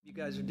You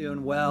guys are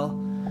doing well.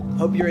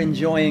 Hope you're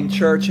enjoying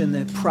church in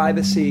the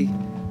privacy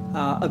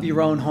of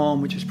your own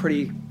home, which is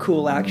pretty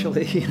cool,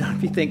 actually,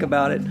 if you think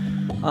about it.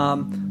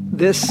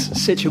 This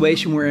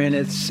situation we're in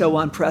is so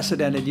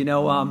unprecedented.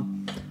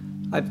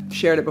 I've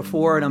shared it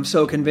before, and I'm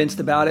so convinced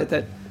about it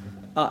that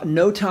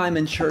no time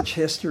in church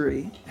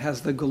history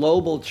has the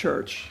global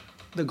church,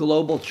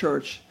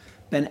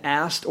 been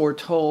asked or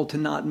told to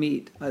not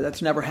meet.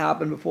 That's never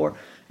happened before.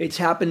 It's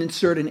happened in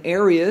certain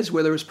areas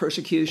where there was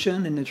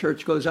persecution and the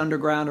church goes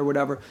underground or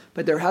whatever,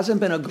 but there hasn't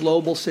been a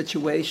global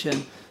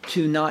situation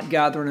to not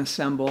gather and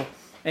assemble.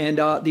 And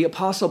the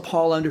Apostle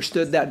Paul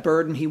understood that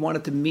burden. He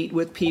wanted to meet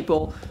with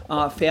people,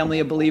 family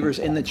of believers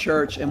in the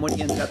church. And what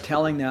he ended up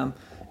telling them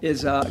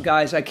is,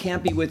 guys, I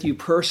can't be with you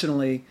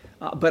personally,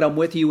 but I'm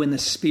with you in the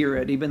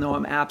spirit. Even though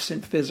I'm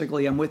absent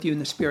physically, I'm with you in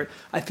the spirit.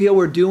 I feel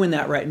we're doing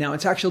that right now.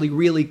 It's actually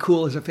really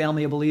cool as a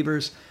family of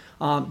believers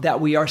that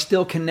we are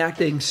still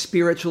connecting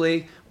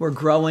spiritually. We're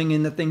growing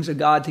in the things of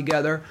God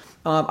together.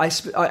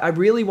 I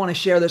really want to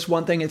share this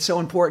one thing. It's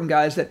so important,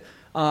 guys, that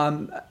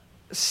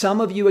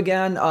some of you,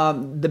 again,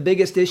 the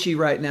biggest issue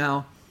right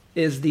now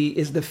is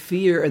the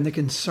fear and the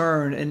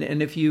concern.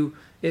 And if you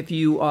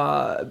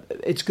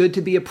it's good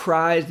to be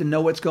apprised and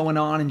know what's going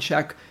on and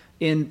check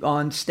in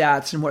on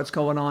stats and what's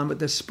going on with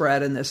this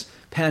spread and this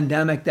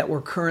pandemic that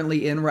we're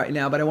currently in right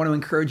now. But I want to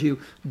encourage you,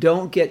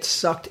 don't get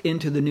sucked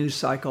into the news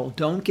cycle.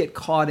 Don't get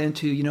caught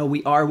into,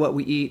 we are what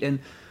we eat. And,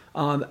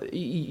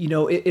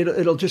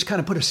 it'll just kind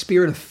of put a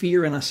spirit of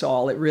fear in us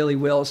all. It really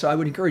will. So I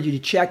would encourage you to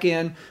check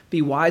in,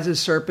 be wise as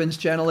serpents,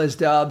 gentle as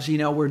doves.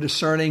 We're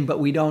discerning, but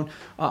we don't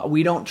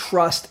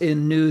trust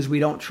in news. We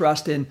don't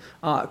trust in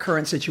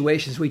current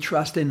situations. We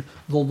trust in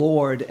the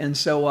Lord. And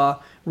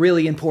so,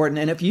 really important.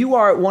 And if you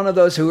are one of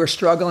those who are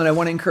struggling, I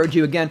want to encourage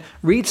you again,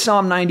 read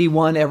Psalm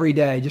 91 every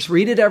day. Just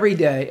read it every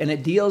day. And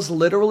it deals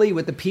literally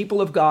with the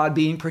people of God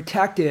being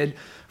protected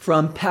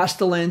from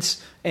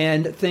pestilence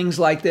and things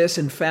like this,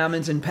 and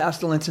famines and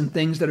pestilence and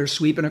things that are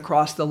sweeping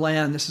across the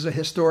land. This is a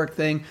historic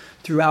thing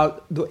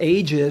throughout the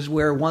ages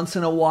where once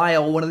in a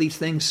while one of these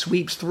things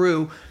sweeps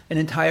through an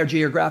entire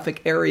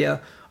geographic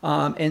area.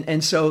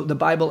 And so the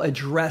Bible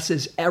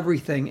addresses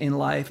everything in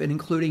life, and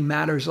including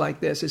matters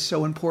like this. It's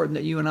so important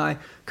that you and I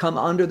come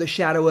under the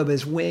shadow of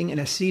his wing in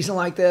a season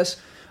like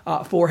this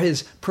for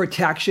his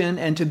protection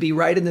and to be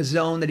right in the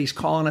zone that he's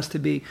calling us to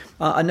be.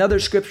 Another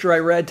scripture I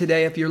read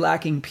today, if you're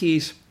lacking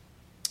peace,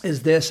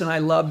 is this, and I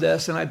love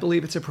this, and I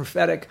believe it's a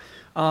prophetic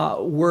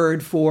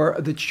word for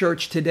the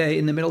church today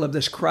in the middle of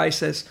this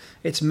crisis.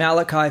 It's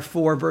Malachi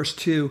 4, verse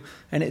 2,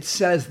 and it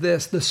says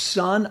this: the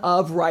Son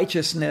of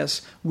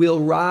Righteousness will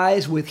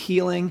rise with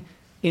healing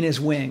in his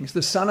wings.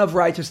 The Son of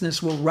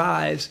Righteousness will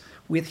rise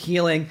with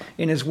healing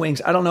in his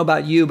wings. I don't know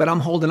about you, but I'm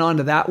holding on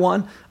to that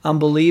one. I'm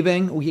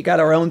believing. We got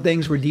our own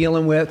things we're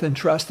dealing with and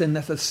trusting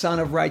that the Son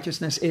of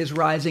Righteousness is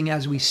rising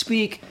as we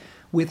speak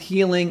with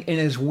healing in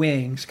his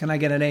wings. Can I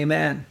get an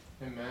amen?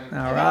 Amen.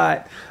 All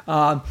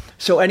right.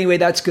 So anyway,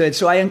 that's good.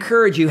 So I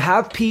encourage you,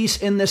 have peace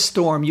in this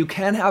storm. You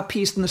can have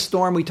peace in the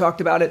storm. We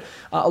talked about it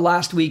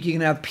last week. You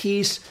can have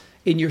peace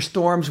in your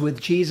storms with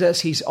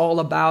Jesus. He's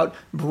all about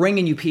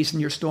bringing you peace in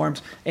your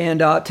storms. And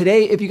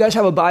today, if you guys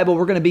have a Bible,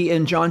 we're going to be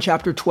in John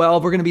chapter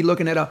 12. We're going to be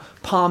looking at a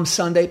Palm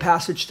Sunday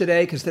passage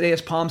today because today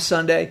is Palm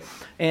Sunday.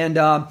 And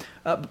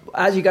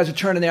as you guys are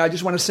turning there, I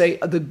just want to say,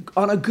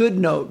 on a good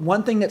note,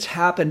 one thing that's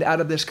happened out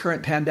of this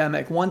current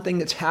pandemic, one thing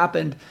that's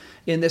happened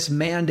in this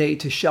mandate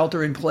to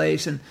shelter in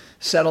place and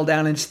settle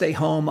down and stay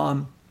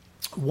home,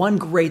 one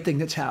great thing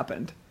that's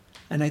happened,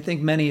 and I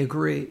think many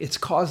agree, it's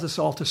caused us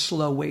all to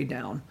slow way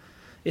down.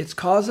 It's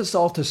caused us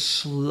all to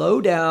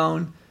slow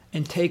down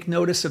and take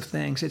notice of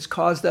things. It's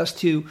caused us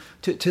to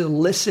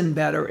listen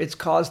better. It's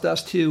caused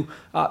us to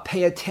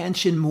pay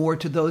attention more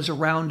to those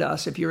around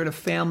us. If you're in a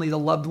family, the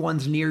loved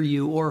ones near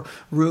you, or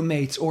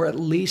roommates, or at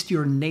least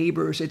your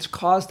neighbors, it's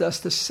caused us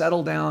to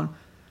settle down.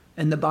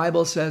 And the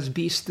Bible says,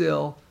 be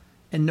still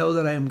and know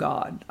that I am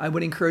God. I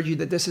would encourage you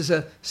that this is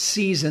a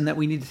season that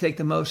we need to take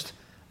the most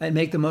and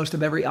make the most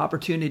of every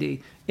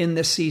opportunity in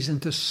this season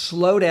to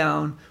slow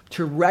down,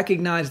 to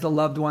recognize the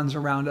loved ones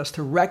around us,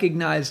 to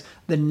recognize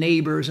the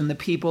neighbors and the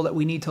people that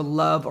we need to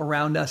love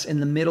around us in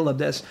the middle of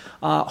this.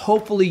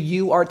 Hopefully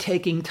you are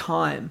taking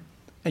time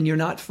and you're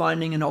not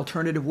finding an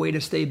alternative way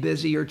to stay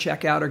busy or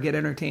check out or get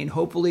entertained.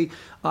 Hopefully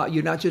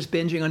you're not just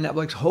binging on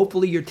Netflix.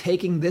 Hopefully you're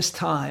taking this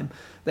time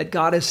that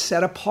God has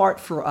set apart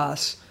for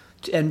us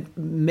and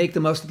make the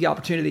most of the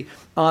opportunity.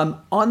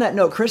 On that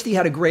note, Christy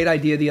had a great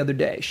idea the other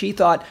day. She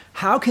thought,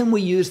 how can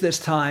we use this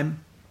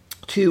time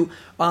to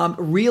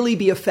really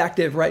be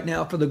effective right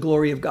now for the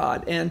glory of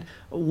God? And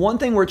one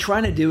thing we're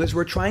trying to do is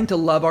we're trying to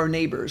love our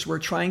neighbors. We're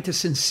trying to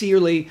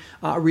sincerely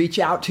reach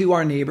out to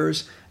our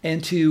neighbors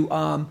and to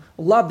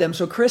love them.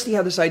 So Christy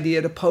had this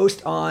idea to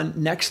post on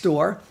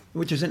Nextdoor,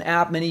 which is an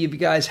app many of you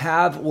guys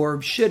have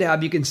or should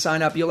have. You can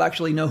sign up. You'll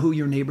actually know who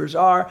your neighbors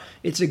are.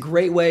 It's a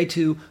great way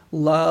to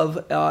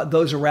love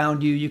those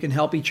around you. You can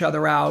help each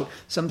other out.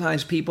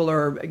 Sometimes people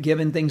are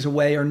giving things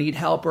away or need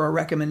help or a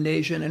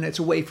recommendation, and it's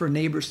a way for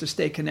neighbors to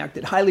stay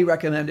connected. Highly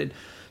recommended.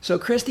 So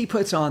Christy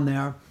puts on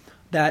there,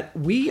 that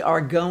we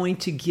are going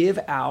to give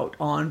out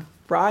on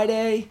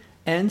Friday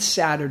and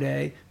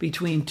Saturday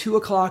between 2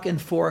 o'clock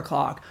and 4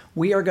 o'clock.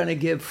 We are going to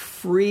give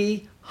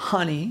free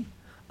honey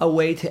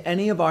away to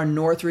any of our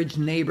Northridge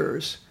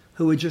neighbors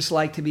who would just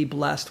like to be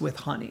blessed with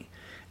honey.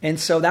 And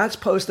so that's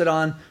posted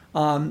on,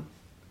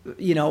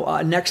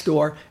 next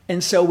door.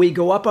 And so we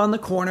go up on the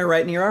corner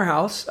right near our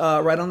house,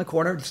 right on the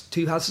corner, it's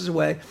 2 houses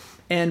away.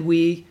 And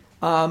we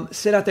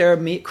sit out there,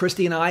 meet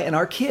Christy and I and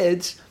our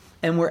kids,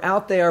 and we're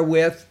out there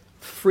with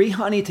free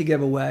honey to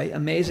give away,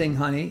 amazing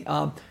honey,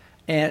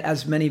 and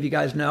as many of you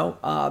guys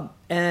know,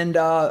 and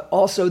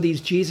also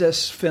these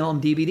Jesus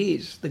film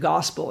DVDs, the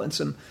gospel, and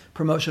some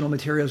promotional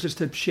materials just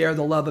to share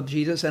the love of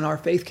Jesus and our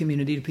faith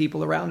community to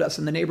people around us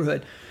in the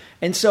neighborhood.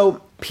 And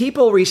so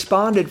people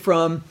responded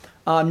from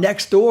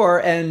next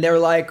door, and they're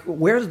like,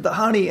 where's the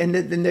honey? And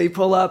then they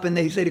pull up and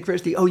they say to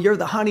Christy, oh, you're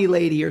the honey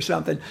lady or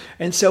something.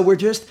 And so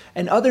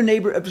and other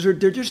neighbors,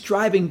 they're just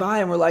driving by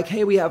and we're like,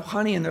 hey, we have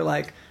honey. And they're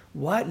like,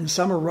 what? And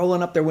some are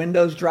rolling up their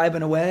windows,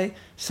 driving away.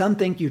 Some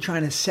think you're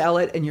trying to sell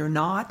it and you're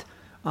not.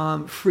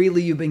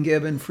 Freely you've been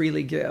given,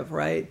 freely give,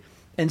 right?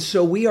 And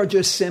so we are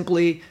just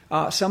simply,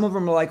 some of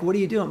them are like, what are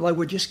you doing? Like,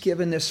 we're just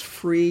giving this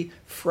free,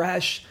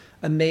 fresh,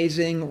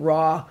 amazing,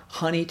 raw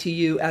honey to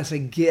you as a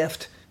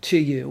gift to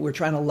you. We're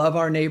trying to love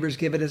our neighbors,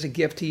 give it as a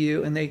gift to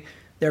you. And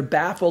they're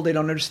baffled. They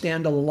don't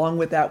understand. Along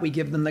with that, we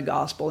give them the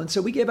gospel. And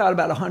so we give out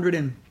about 100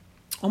 and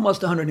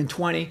almost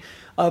 120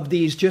 of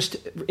these just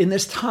in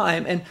this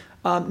time. And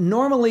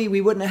normally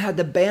we wouldn't have had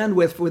the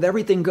bandwidth with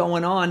everything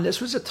going on. This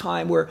was a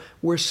time where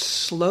we're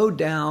slowed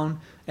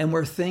down and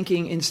we're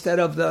thinking instead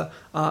of the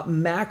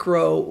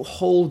macro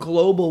whole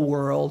global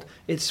world,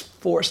 it's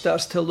forced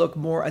us to look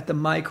more at the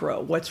micro.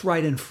 What's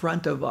right in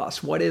front of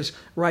us? What is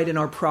right in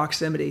our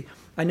proximity?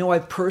 I know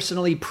I've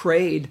personally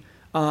prayed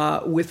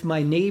with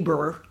my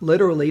neighbor,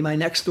 literally my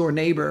next door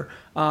neighbor,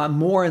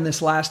 more in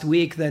this last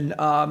week than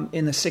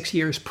in the 6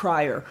 years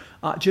prior,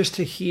 just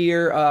to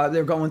hear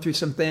they're going through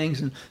some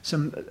things and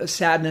some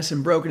sadness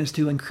and brokenness,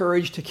 to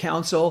encourage, to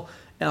counsel,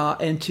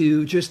 and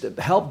to just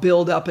help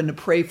build up and to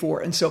pray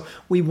for. And so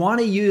we want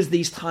to use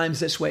these times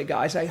this way,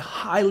 guys. I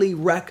highly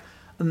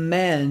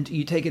recommend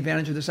you take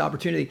advantage of this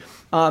opportunity.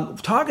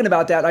 Talking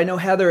about that, I know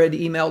Heather had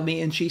emailed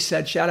me and she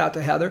said, shout out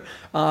to Heather,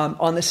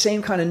 on the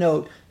same kind of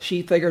note,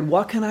 she figured,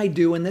 what can I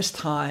do in this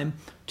time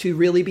to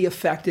really be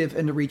effective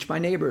and to reach my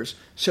neighbors?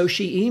 So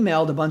she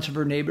emailed a bunch of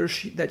her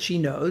neighbors that she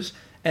knows,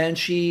 and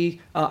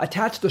she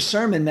attached a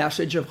sermon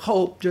message of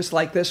hope, just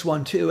like this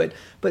one, to it,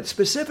 but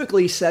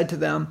specifically said to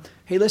them,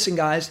 hey, listen,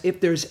 guys, if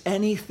there's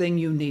anything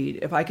you need,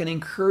 if I can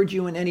encourage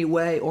you in any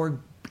way or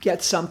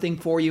get something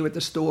for you at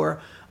the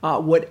store,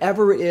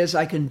 whatever it is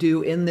I can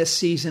do in this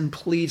season,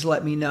 please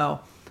let me know.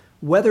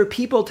 Whether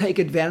people take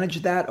advantage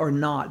of that or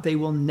not, they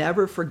will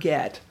never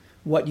forget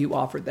what you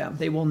offered them.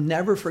 They will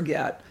never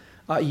forget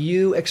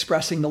you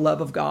expressing the love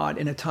of God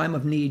in a time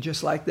of need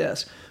just like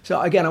this. So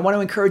again, I want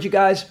to encourage you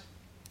guys,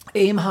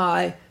 aim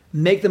high,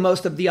 make the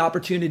most of the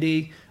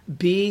opportunity,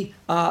 be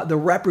the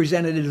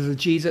representatives of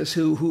Jesus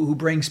who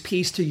brings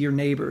peace to your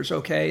neighbors,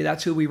 okay?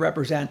 That's who we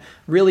represent.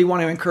 Really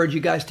want to encourage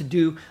you guys to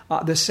do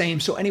the same.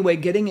 So anyway,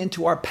 getting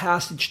into our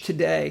passage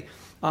today,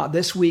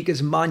 this week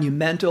is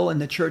monumental in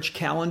the church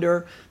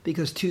calendar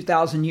because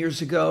 2,000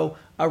 years ago,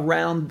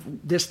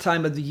 around this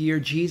time of the year,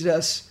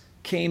 Jesus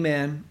came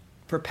in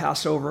for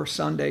Passover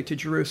Sunday to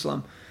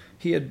Jerusalem.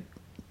 He had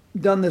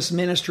done this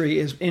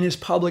ministry in his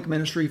public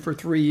ministry for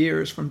 3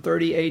 years, from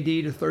 30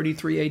 AD to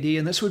 33 AD,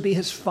 and this would be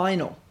his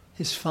final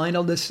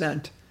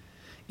descent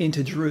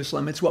into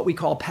Jerusalem. It's what we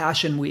call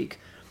Passion Week.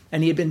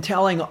 And he had been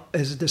telling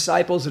his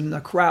disciples and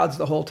the crowds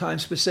the whole time,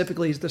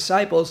 specifically his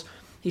disciples,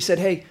 he said,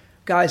 hey,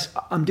 guys,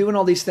 I'm doing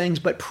all these things,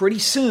 but pretty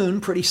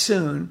soon,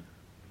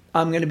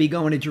 I'm going to be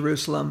going to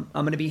Jerusalem.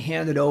 I'm going to be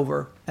handed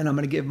over, and I'm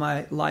going to give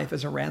my life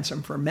as a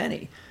ransom for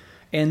many.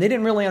 And they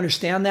didn't really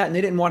understand that, and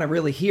they didn't want to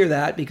really hear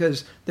that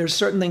because there's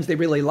certain things they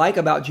really like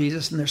about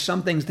Jesus, and there's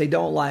some things they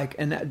don't like.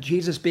 And that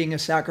Jesus being a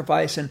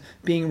sacrifice and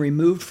being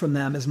removed from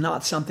them is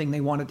not something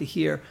they wanted to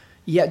hear.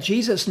 Yet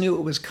Jesus knew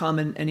it was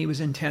coming, and he was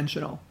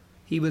intentional.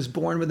 He was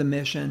born with a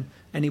mission,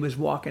 and he was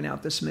walking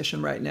out this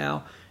mission right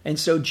now. And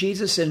so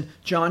Jesus in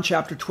John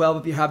chapter 12,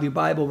 if you have your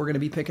Bible, we're going to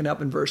be picking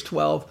up in verse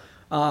 12.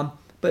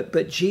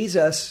 But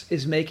Jesus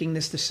is making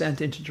this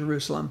descent into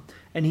Jerusalem,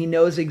 and he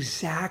knows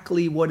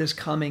exactly what is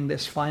coming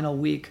this final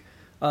week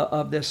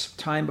of this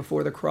time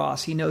before the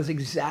cross. He knows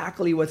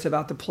exactly what's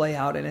about to play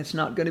out, and it's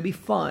not going to be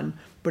fun,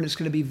 but it's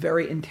going to be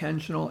very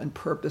intentional and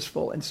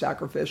purposeful and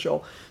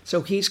sacrificial.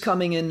 So he's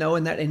coming in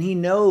knowing that, and he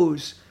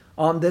knows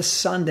on this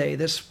Sunday,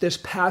 this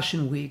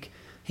Passion Week,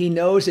 he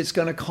knows it's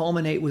going to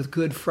culminate with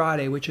Good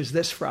Friday, which is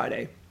this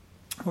Friday.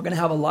 We're going to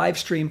have a live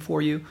stream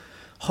for you,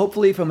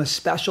 hopefully from a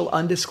special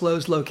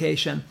undisclosed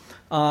location.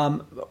 We're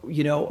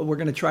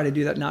going to try to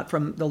do that not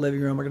from the living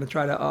room. We're going to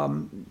try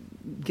to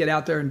get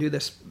out there and do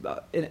this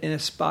in a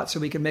spot so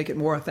we can make it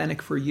more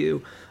authentic for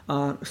you.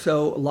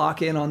 So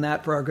lock in on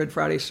that for our Good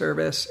Friday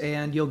service,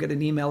 and you'll get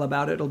an email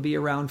about it. It'll be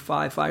around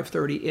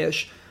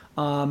 5:30-ish.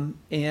 And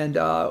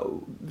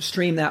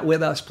stream that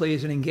with us,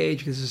 please, and engage,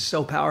 because this is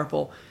so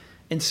powerful.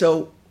 And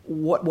so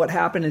what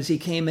happened is he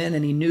came in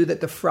and he knew that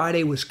the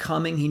Friday was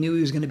coming. He knew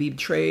he was going to be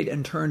betrayed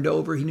and turned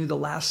over. He knew the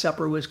Last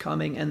Supper was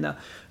coming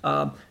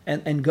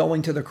and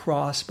going to the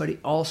cross. But he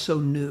also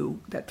knew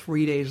that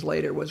 3 days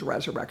later was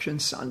Resurrection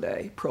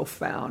Sunday,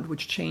 profound,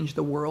 which changed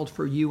the world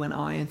for you and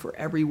I and for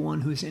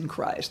everyone who's in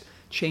Christ,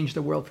 changed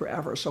the world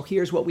forever. So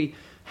here's what we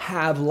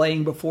have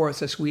laying before us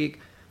this week.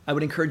 I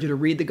would encourage you to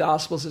read the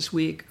Gospels this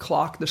week,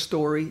 clock the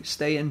story,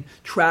 stay in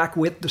track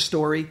with the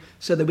story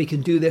so that we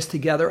can do this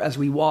together as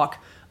we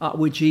walk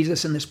with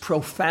Jesus in this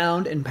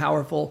profound and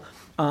powerful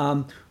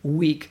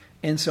week.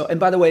 And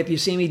by the way, if you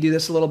see me do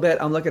this a little bit,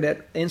 I'm looking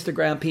at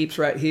Instagram peeps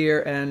right here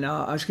and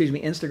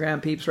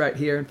Instagram peeps right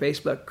here and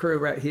Facebook crew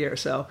right here.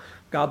 So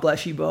God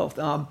bless you both.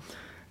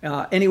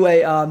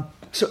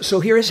 So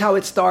here's how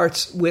it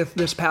starts with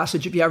this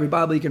passage. If you have your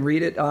Bible, you can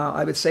read it.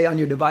 I would say on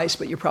your device,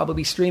 but you're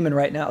probably streaming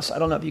right now, so I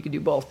don't know if you can do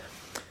both.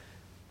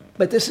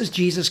 But this is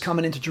Jesus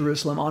coming into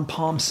Jerusalem on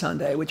Palm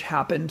Sunday, which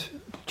happened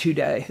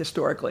today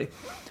historically.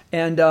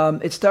 And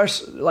it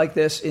starts like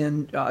this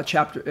in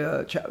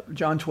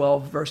John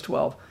 12, verse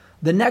 12.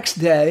 The next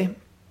day,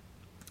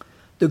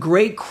 the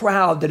great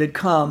crowd that had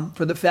come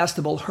for the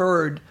festival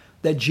heard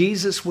that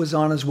Jesus was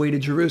on his way to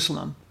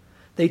Jerusalem.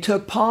 They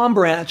took palm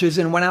branches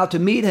and went out to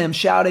meet him,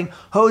 shouting,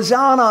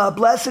 "Hosanna!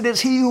 Blessed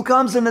is he who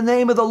comes in the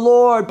name of the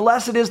Lord!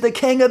 Blessed is the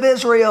King of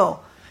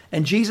Israel!"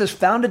 And Jesus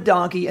found a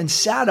donkey and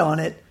sat on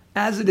it,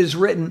 as it is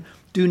written,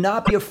 "Do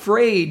not be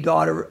afraid,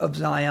 daughter of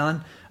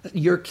Zion.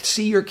 Your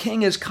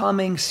king is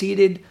coming,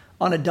 seated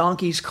on a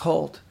donkey's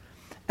colt."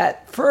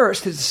 At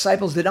first, his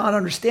disciples did not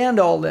understand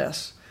all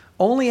this.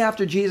 Only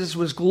after Jesus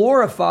was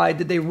glorified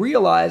did they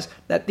realize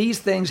that these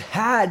things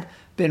had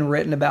been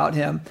written about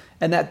him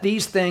and that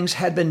these things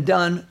had been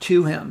done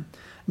to him.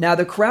 Now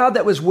the crowd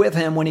that was with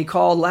him when he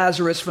called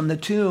Lazarus from the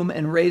tomb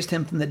and raised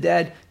him from the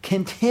dead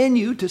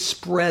continued to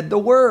spread the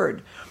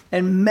word.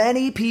 And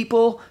many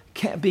people,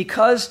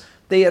 because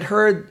they had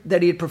heard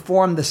that he had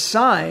performed the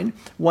sign,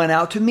 went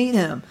out to meet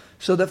him.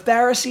 So the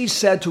Pharisees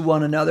said to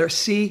one another,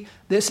 "See,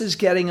 this is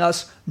getting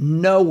us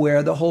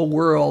nowhere. The whole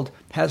world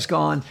has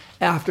gone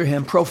after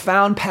him."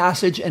 Profound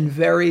passage and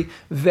very,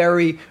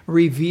 very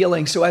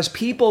revealing. So as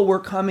people were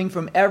coming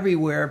from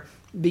everywhere,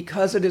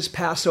 because it is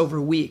Passover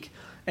week,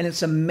 and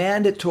it's a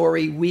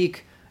mandatory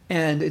week,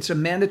 and it's a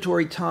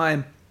mandatory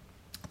time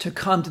to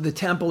come to the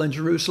temple in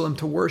Jerusalem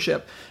to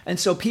worship. And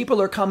so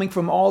people are coming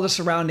from all the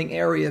surrounding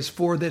areas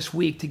for this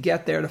week to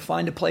get there, to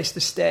find a place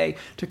to stay,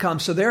 to come.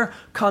 So they're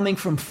coming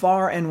from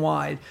far and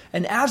wide.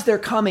 And as they're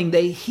coming,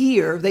 they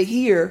hear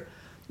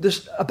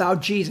this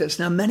about Jesus.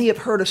 Now, many have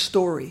heard a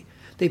story.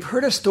 They've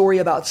heard a story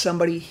about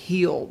somebody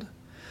healed.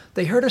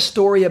 They heard a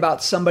story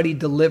about somebody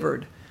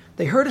delivered.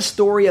 They heard a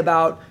story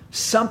about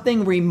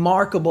something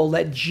remarkable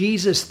that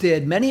Jesus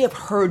did. Many have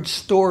heard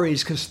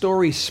stories because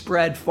stories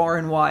spread far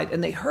and wide.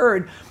 And they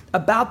heard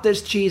about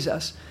this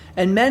Jesus.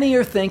 And many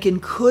are thinking,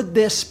 could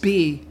this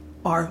be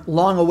our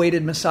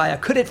long-awaited Messiah?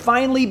 Could it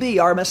finally be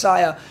our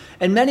Messiah?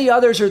 And many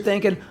others are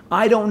thinking,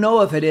 I don't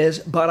know if it is,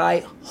 but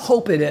I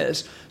hope it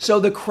is. So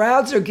the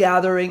crowds are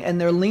gathering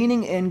and they're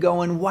leaning in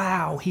going,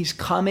 wow, he's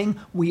coming.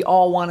 We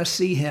all want to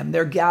see him.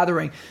 They're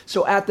gathering.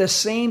 So at the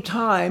same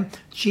time,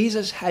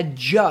 Jesus had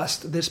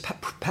just this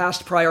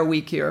past prior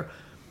week here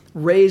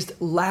raised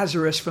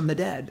Lazarus from the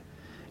dead.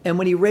 And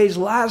when he raised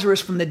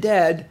Lazarus from the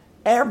dead,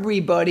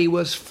 everybody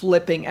was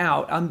flipping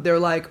out. They're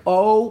like,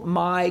 oh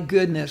my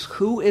goodness,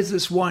 who is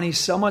this one? He's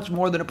so much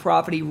more than a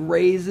prophet. He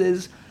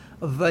raises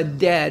the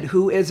dead.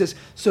 Who is this?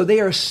 So they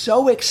are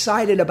so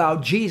excited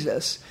about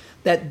Jesus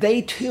that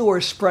they too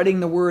are spreading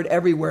the word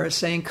everywhere,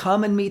 saying,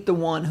 come and meet the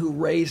one who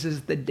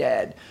raises the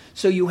dead.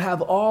 So you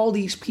have all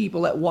these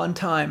people at one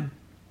time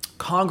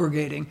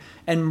congregating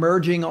and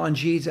merging on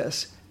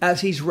Jesus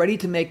as he's ready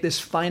to make this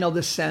final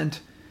descent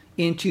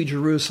into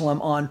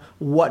Jerusalem on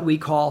what we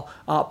call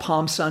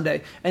Palm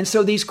Sunday. And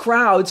so these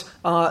crowds,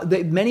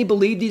 many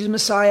believed he's the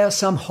Messiah.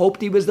 Some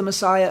hoped he was the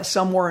Messiah.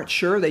 Some weren't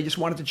sure. They just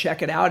wanted to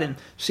check it out and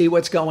see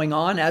what's going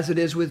on, as it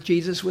is with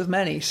Jesus with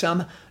many.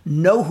 Some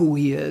know who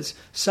he is.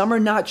 Some are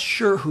not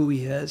sure who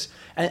he is.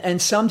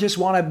 And some just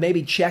want to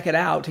maybe check it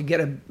out to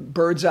get a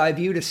bird's eye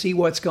view to see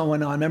what's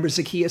going on. Remember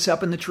Zacchaeus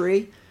up in the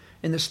tree?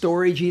 In the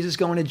story, Jesus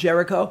going to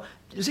Jericho?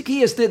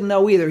 Zacchaeus didn't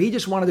know either. He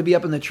just wanted to be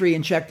up in the tree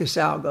and check this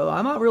out. Go,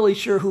 I'm not really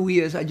sure who he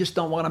is. I just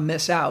don't want to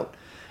miss out.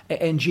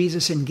 And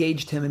Jesus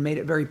engaged him and made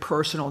it very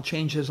personal,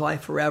 changed his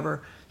life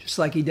forever, just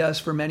like he does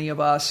for many of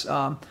us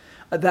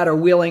that are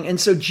willing. And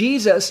so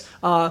Jesus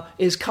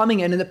is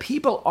coming in, and the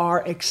people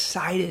are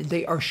excited.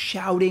 They are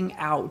shouting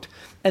out.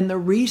 And the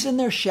reason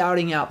they're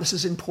shouting out, this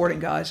is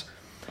important, guys.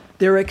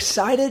 They're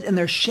excited and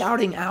they're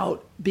shouting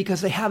out because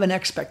they have an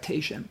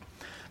expectation.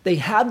 They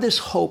have this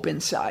hope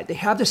inside. They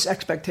have this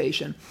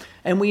expectation.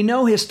 And we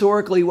know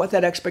historically what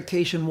that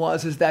expectation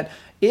was, is that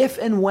if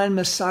and when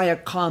Messiah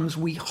comes,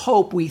 we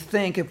hope, we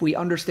think, if we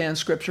understand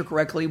Scripture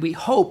correctly, we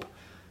hope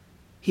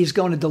he's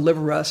going to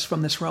deliver us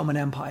from this Roman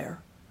Empire.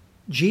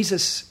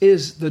 Jesus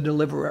is the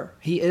deliverer.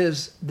 He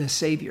is the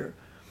Savior.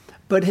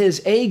 But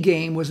his A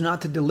game was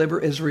not to deliver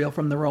Israel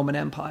from the Roman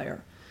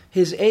Empire.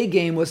 His A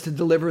game was to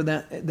deliver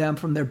them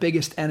from their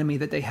biggest enemy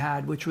that they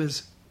had, which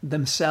was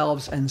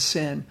themselves and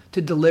sin,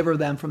 to deliver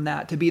them from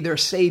that, to be their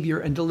savior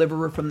and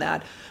deliverer from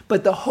that.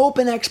 But the hope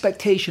and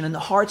expectation in the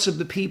hearts of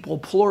the people,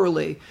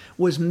 plurally,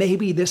 was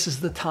maybe this is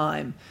the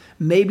time.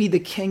 Maybe the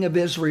king of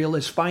Israel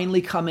is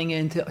finally coming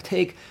in to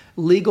take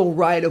legal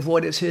right of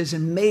what is his,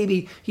 and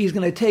maybe he's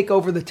going to take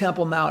over the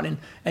Temple Mount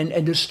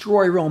and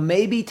destroy Rome.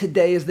 Maybe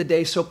today is the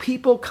day. So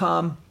people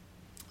come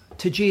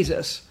to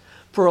Jesus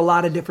for a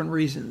lot of different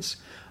reasons.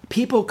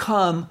 People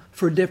come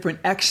for different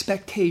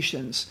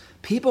expectations.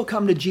 People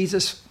come to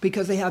Jesus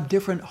because they have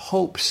different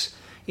hopes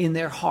in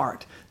their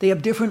heart. They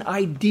have different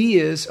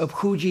ideas of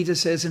who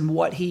Jesus is and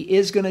what he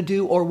is going to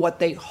do, or what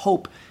they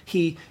hope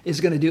he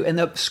is going to do. And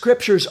the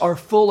scriptures are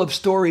full of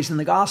stories in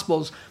the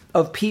Gospels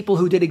of people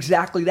who did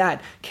exactly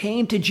that,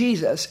 came to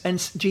Jesus,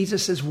 and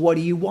Jesus says, what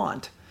do you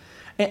want?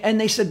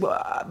 And they said,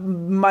 well,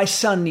 my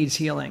son needs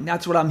healing.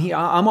 That's what I'm here.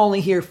 I'm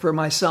only here for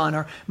my son.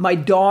 Or my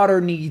daughter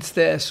needs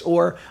this.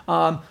 Or,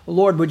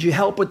 Lord, would you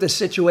help with this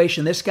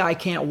situation? This guy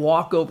can't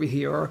walk over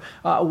here.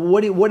 Or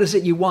what is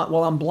it you want?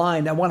 Well, I'm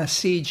blind. I want to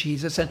see,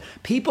 Jesus. And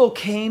people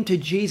came to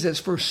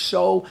Jesus for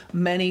so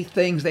many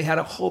things. They had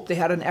a hope. They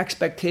had an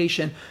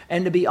expectation.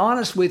 And to be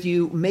honest with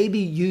you, maybe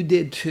you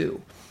did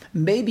too.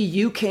 Maybe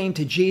you came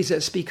to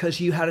Jesus because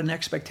you had an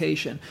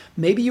expectation.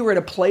 Maybe you were at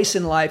a place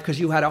in life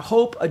because you had a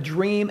hope, a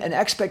dream, an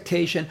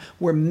expectation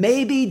where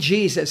maybe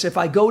Jesus, if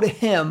I go to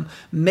him,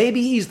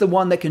 maybe he's the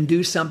one that can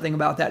do something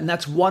about that. And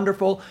that's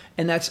wonderful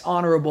and that's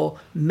honorable.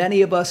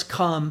 Many of us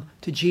come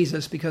to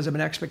Jesus because of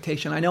an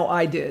expectation. I know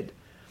I did.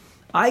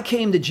 I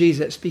came to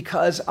Jesus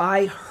because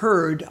I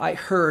heard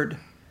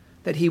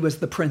that he was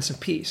the Prince of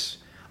Peace.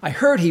 I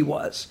heard he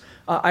was.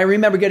 I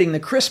remember getting the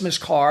Christmas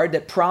card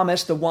that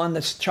promised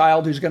this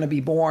child who's going to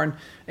be born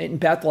in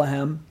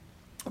Bethlehem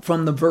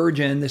from the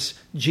Virgin, this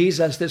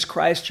Jesus, this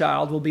Christ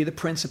child, will be the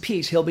Prince of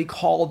Peace. He'll be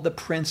called the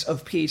Prince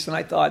of Peace. And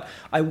I thought,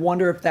 I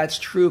wonder if that's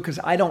true, because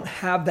I don't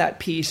have that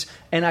peace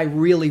and I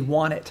really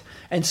want it.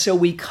 And so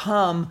we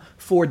come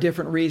for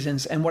different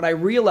reasons. And what I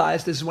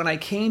realized is when I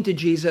came to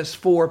Jesus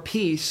for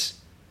peace,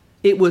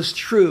 it was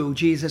true.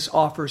 Jesus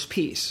offers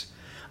peace.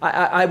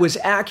 I was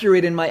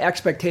accurate in my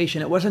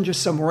expectation. It wasn't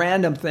just some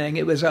random thing.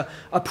 It was a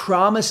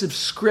promise of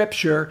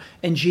Scripture,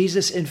 and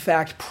Jesus, in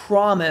fact,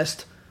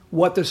 promised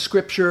what the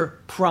Scripture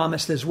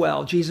promised as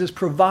well. Jesus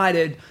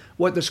provided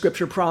what the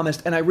Scripture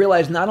promised, and I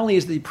realized not only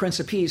is the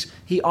Prince of Peace,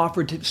 he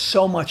offered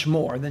so much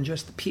more than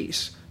just the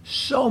peace.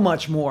 So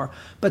much more.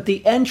 But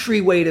the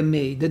entryway to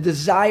me, the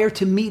desire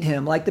to meet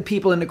him, like the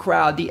people in the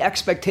crowd, the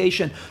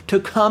expectation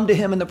to come to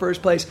him in the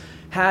first place,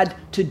 had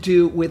to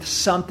do with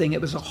something.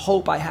 It was a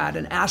hope I had,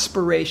 an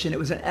aspiration. It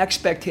was an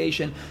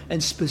expectation.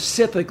 And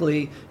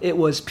specifically, it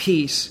was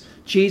peace.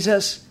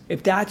 Jesus,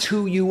 if that's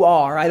who you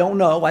are, I don't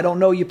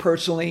know you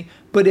personally,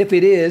 but if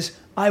it is,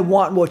 I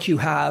want what you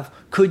have.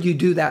 Could you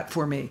do that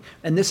for me?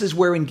 And this is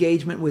where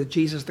engagement with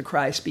Jesus the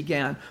Christ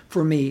began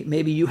for me.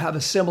 Maybe you have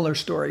a similar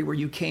story where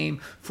you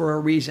came for a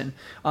reason.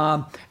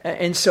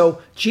 And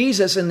so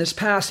Jesus in this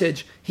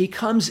passage, he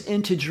comes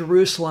into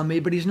Jerusalem,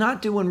 but he's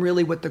not doing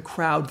really what the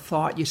crowd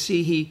thought. You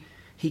see,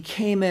 he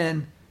came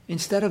in,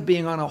 instead of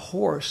being on a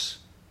horse,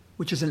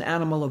 which is an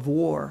animal of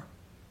war,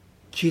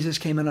 Jesus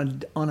came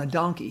in on a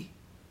donkey,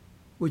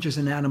 which is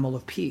an animal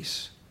of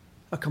peace.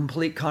 A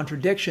complete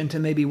contradiction to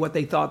maybe what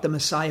they thought the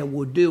Messiah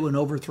would do and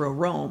overthrow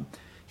Rome.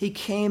 He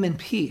came in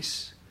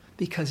peace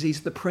because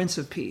he's the Prince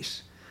of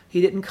Peace.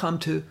 He didn't come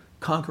to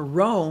conquer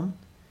Rome.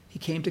 He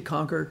came to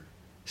conquer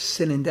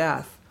sin and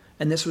death.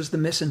 And this was the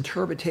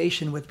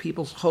misinterpretation with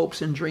people's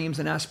hopes and dreams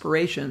and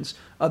aspirations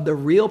of the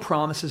real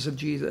promises of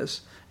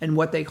Jesus and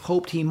what they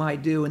hoped he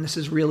might do. And this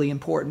is really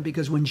important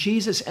because when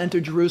Jesus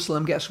entered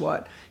Jerusalem, guess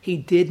what? He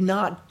did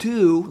not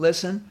do,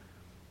 listen,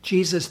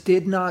 Jesus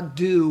did not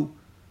do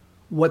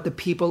what the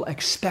people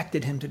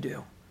expected him to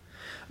do.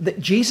 That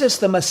Jesus,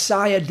 the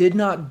Messiah, did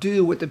not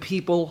do what the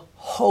people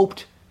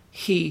hoped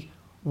he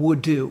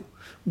would do.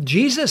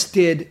 Jesus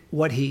did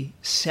what he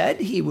said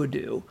he would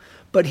do,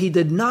 but he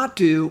did not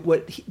do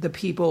what the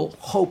people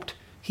hoped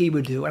he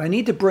would do. And I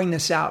need to bring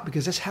this out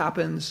because this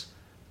happens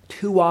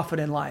too often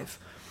in life.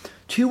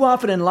 Too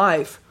often in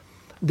life,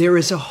 there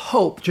is a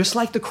hope, just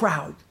like the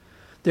crowd.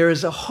 There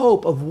is a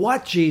hope of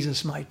what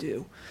Jesus might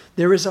do.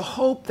 There is a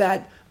hope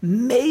that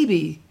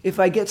maybe if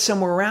I get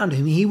somewhere around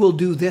him, he will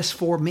do this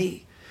for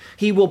me.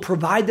 He will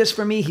provide this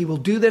for me. He will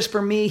do this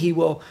for me. He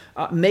will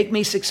make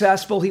me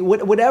successful.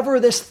 Whatever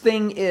this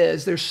thing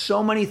is, there's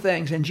so many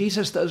things. And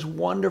Jesus does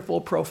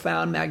wonderful,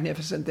 profound,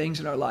 magnificent things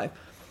in our life.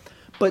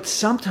 But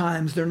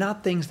sometimes they're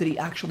not things that he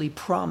actually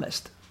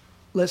promised.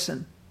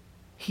 Listen,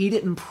 he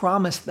didn't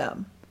promise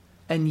them,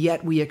 and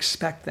yet we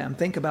expect them.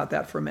 Think about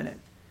that for a minute.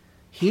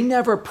 He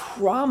never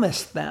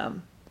promised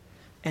them,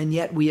 and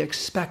yet we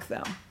expect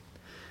them.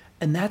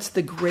 And that's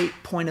the great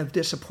point of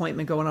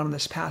disappointment going on in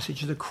this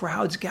passage. The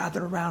crowds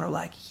gathered around are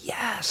like,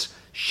 yes,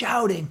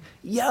 shouting,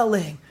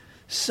 yelling,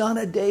 Son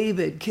of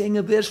David, King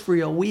of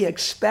Israel, we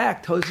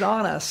expect,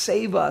 Hosanna,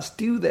 save us,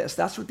 do this.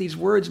 That's what these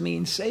words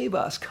mean, save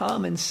us,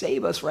 come and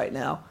save us right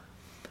now.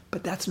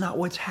 But that's not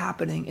what's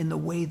happening in the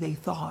way they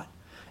thought.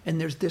 And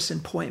there's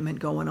disappointment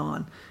going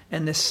on.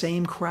 And the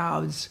same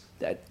crowds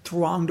that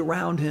thronged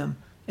around him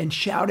and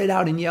shouted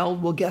out and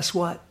yelled, well, guess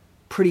what?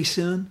 Pretty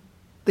soon,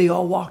 they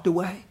all walked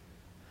away.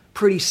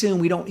 Pretty soon,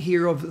 we don't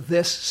hear of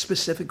this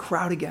specific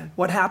crowd again.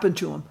 What happened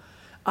to them?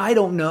 I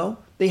don't know.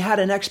 They had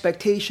an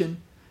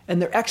expectation,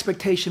 and their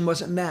expectation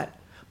wasn't met.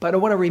 But I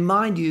want to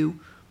remind you,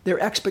 their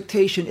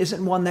expectation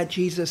isn't one that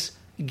Jesus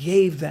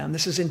gave them.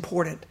 This is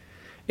important.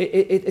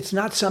 It's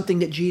not something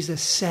that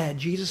Jesus said.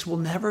 Jesus will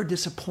never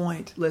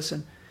disappoint.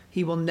 Listen,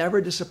 he will never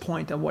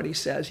disappoint on what he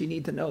says. You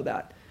need to know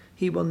that.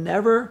 He will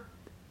never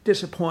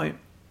disappoint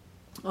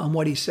on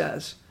what he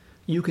says.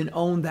 You can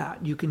own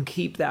that. You can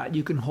keep that.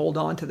 You can hold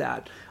on to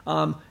that.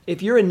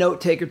 If you're a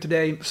note taker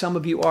today, some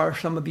of you are,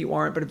 some of you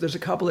aren't, but if there's a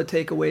couple of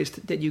takeaways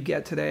that you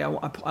get today, I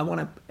want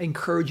to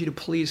encourage you to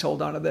please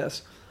hold on to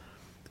this.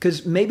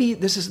 Because maybe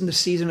this isn't the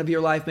season of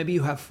your life. Maybe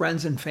you have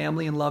friends and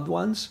family and loved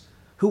ones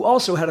who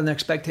also had an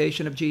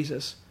expectation of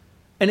Jesus.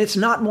 And it's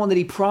not one that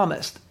he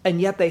promised,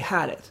 and yet they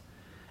had it.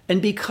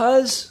 And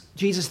because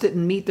Jesus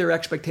didn't meet their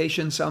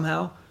expectations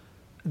somehow,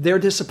 they're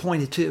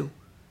disappointed too.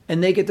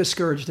 And they get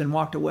discouraged and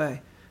walk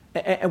away.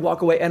 And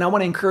I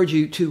want to encourage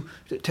you to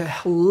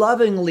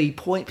lovingly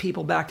point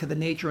people back to the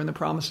nature and the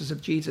promises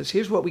of Jesus.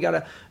 Here's what we got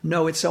to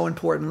know. It's so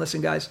important. Listen,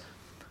 guys,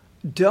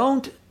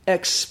 don't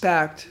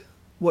expect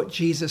what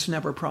Jesus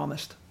never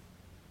promised.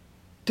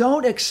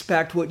 Don't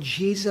expect what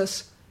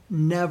Jesus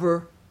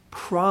never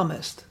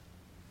promised.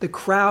 The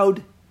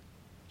crowd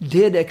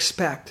did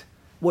expect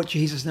what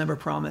Jesus never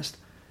promised.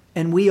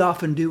 And we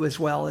often do as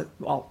well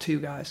too,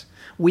 guys.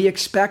 We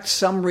expect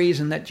some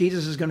reason that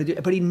Jesus is going to do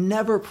it, but he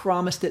never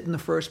promised it in the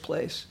first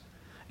place.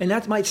 And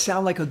that might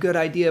sound like a good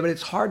idea, but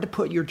it's hard to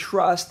put your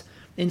trust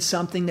in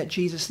something that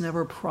Jesus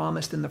never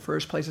promised in the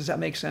first place. Does that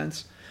make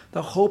sense?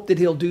 The hope that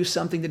he'll do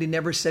something that he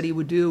never said he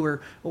would do,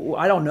 or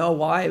I don't know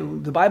why.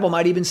 The Bible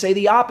might even say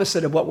the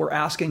opposite of what we're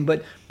asking,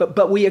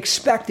 but we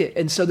expect it.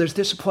 And so there's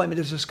disappointment,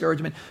 there's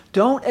discouragement.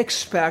 Don't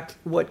expect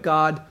what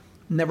God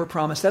never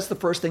promised. That's the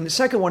first thing. The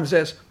second one is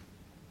this.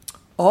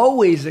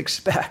 Always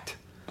expect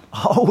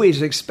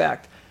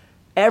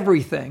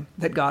everything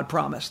that God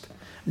promised.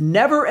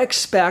 Don't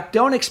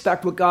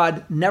expect what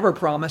God never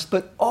promised,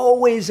 but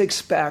always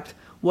expect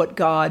what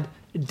God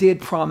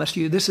did promise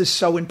you. This is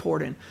so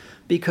important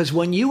because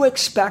when you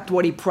expect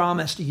what he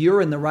promised,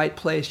 you're in the right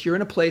place. You're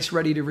in a place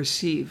ready to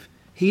receive.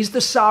 He's the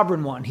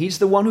sovereign one. He's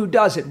the one who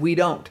does it. We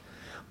don't.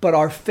 But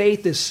our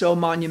faith is so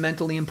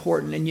monumentally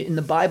important. And in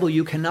the Bible,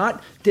 you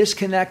cannot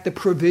disconnect the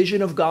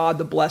provision of God,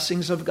 the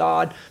blessings of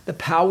God, the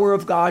power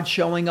of God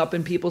showing up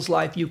in people's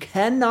life. You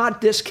cannot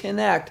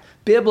disconnect,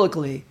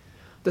 biblically,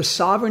 the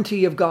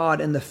sovereignty of God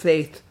and the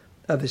faith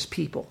of his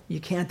people. You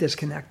can't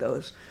disconnect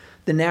those.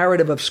 The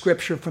narrative of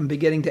Scripture from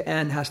beginning to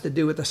end has to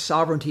do with the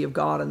sovereignty of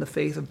God and the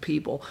faith of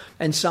people.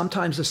 And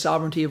sometimes the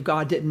sovereignty of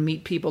God didn't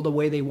meet people the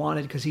way they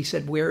wanted because he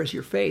said, where is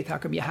your faith? How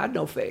come you had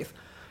no faith?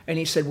 And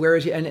he said, where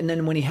is he? And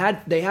then when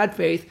they had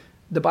faith,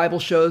 the Bible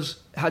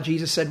shows how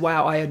Jesus said,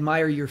 wow, I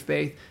admire your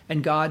faith.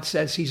 And God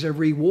says he's a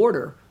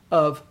rewarder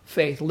of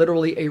faith,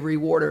 literally a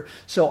rewarder.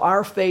 So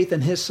our faith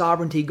and his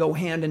sovereignty go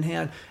hand in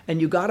hand.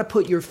 And you got to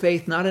put your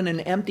faith not in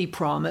an empty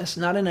promise,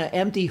 not in an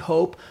empty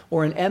hope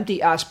or an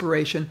empty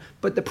aspiration,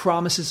 but the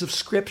promises of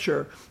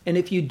Scripture. And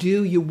if you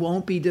do, you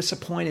won't be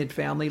disappointed,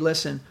 family.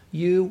 Listen,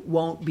 you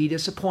won't be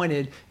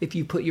disappointed if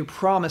you put your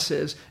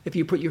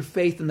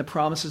faith in the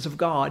promises of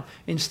God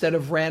instead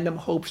of random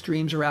hopes,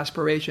 dreams, or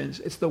aspirations.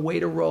 It's the way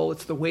to roll.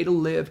 It's the way to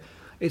live.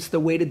 It's the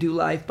way to do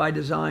life by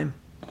design.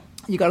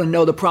 You got to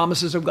know the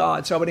promises of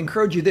God. So I would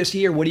encourage you this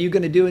year, what are you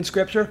going to do in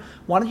Scripture?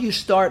 Why don't you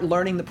start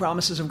learning the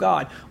promises of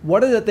God?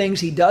 What are the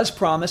things he does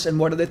promise and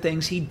what are the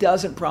things he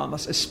doesn't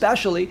promise?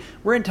 Especially,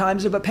 we're in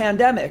times of a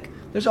pandemic.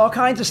 There's all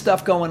kinds of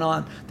stuff going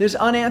on. There's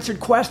unanswered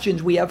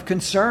questions. We have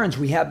concerns.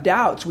 We have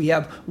doubts. We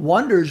have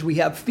wonders. We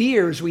have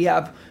fears. We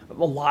have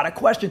a lot of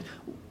questions.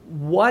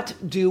 What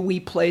do we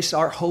place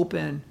our hope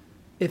in?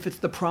 If it's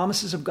the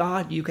promises of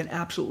God, you can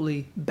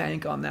absolutely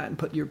bank on that and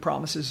put your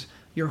promises,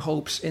 your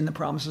hopes in the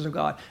promises of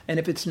God. And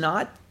if it's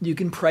not, you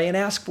can pray and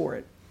ask for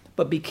it.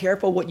 But be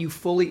careful what you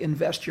fully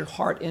invest your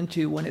heart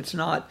into when it's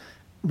not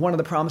one of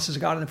the promises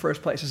of God in the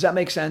first place. Does that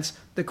make sense?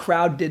 The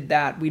crowd did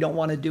that. We don't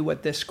want to do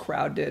what this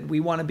crowd did. We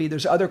want to be,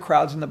 there's other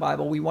crowds in the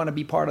Bible. We want to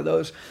be part of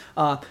those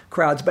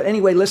crowds. But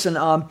anyway, listen,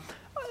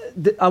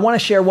 I want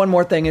to share one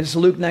more thing. It's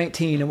Luke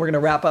 19, and we're going to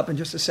wrap up in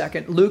just a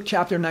second. Luke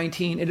chapter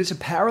 19, it is a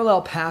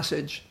parallel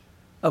passage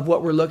of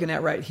what we're looking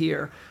at right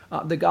here.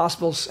 The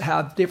Gospels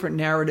have different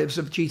narratives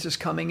of Jesus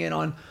coming in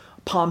on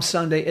Palm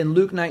Sunday, and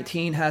Luke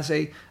 19 has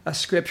a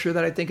scripture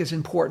that I think is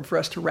important for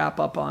us to wrap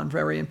up on,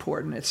 very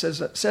important. It says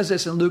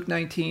this in Luke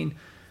 19,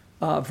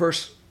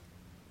 verse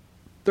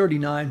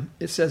 39.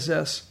 It says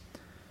this,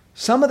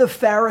 some of the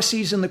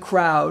Pharisees in the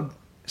crowd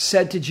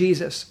said to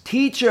Jesus,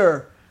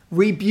 "Teacher,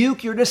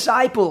 rebuke your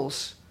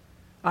disciples."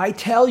 "I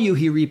tell you,"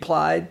 he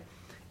replied,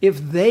 "if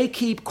they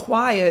keep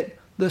quiet,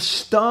 the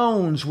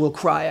stones will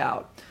cry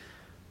out."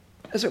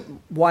 That's a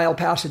wild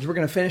passage. We're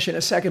going to finish in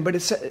a second, but it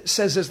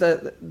says this,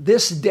 that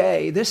this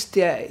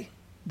day,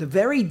 the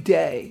very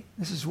day,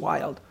 this is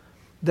wild,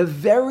 the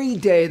very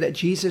day that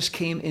Jesus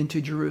came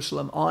into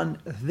Jerusalem, on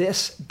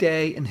this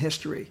day in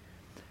history,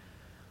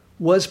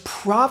 was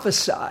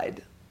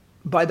prophesied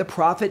by the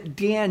prophet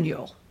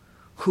Daniel,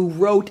 who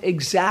wrote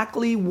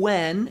exactly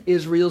when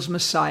Israel's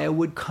Messiah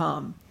would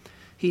come.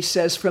 He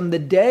says, from the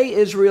day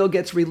Israel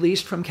gets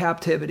released from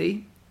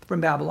captivity,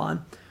 from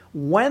Babylon,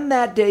 when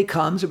that day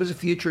comes, it was a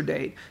future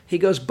date, he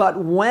goes,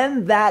 but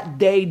when that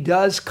day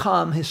does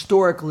come,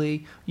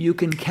 historically, you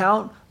can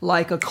count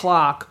like a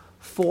clock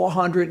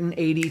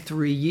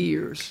 483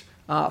 years.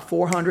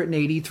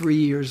 483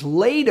 years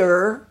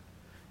later,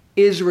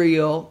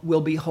 Israel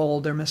will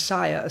behold their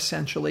Messiah,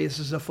 essentially. This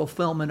is a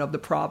fulfillment of the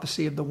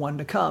prophecy of the one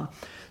to come.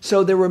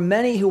 So there were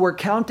many who were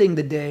counting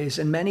the days,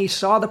 and many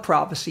saw the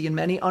prophecy, and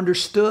many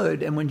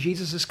understood. And when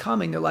Jesus is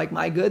coming, they're like,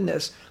 my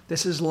goodness,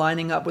 this is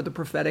lining up with the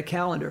prophetic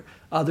calendar.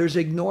 Others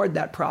ignored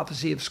that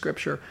prophecy of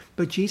Scripture.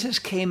 But Jesus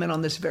came in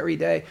on this very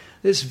day.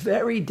 This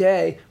very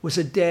day was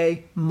a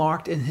day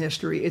marked in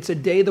history. It's a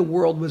day the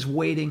world was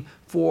waiting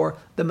for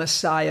the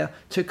Messiah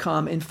to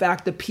come. In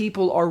fact, the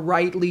people are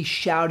rightly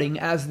shouting,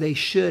 as they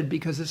should,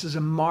 because this is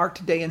a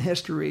marked day in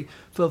history,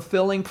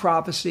 fulfilling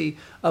prophecy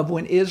of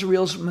when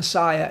Israel's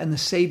Messiah and the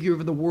Savior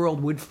of the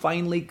world would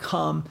finally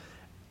come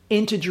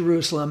into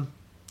Jerusalem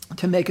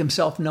to make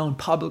himself known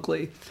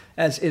publicly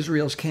as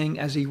Israel's king,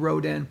 as he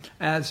rode in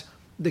as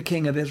the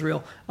king of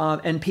Israel.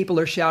 And people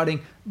are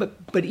shouting,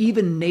 but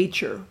even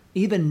nature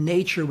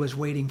was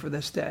waiting for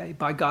this day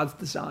by God's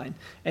design.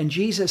 And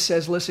Jesus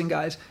says, listen,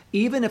 guys,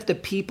 even if the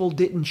people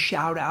didn't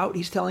shout out,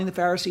 he's telling the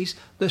Pharisees,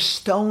 the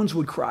stones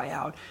would cry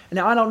out.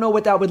 Now, I don't know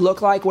what that would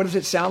look like. What does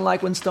it sound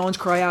like when stones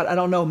cry out? I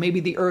don't know. Maybe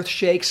the earth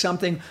shakes,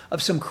 something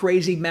of some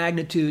crazy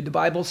magnitude. The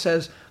Bible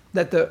says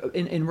that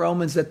in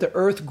Romans that the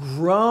earth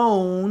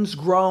groans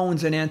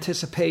in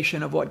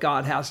anticipation of what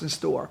God has in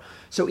store.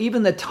 So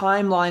even the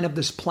timeline of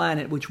this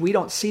planet, which we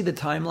don't see the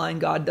timeline,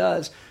 God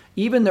does,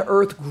 even the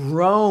earth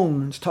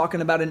groans,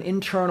 talking about an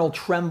internal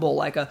tremble,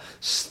 like a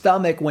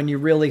stomach when you're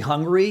really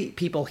hungry.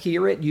 People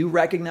hear it, you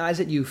recognize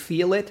it, you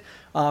feel it.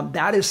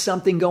 That is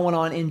something going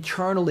on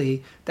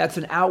internally. That's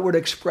an outward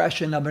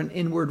expression of an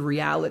inward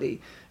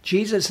reality.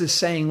 Jesus is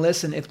saying,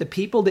 listen, if the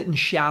people didn't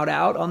shout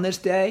out on this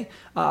day,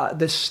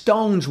 the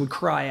stones would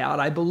cry out.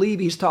 I believe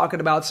he's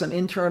talking about some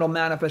internal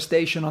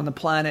manifestation on the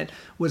planet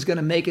was going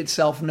to make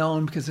itself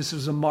known because this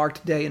was a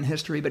marked day in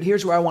history. But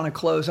here's where I want to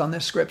close on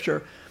this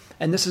scripture.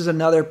 And this is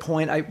another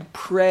point I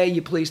pray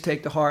you please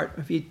take to heart.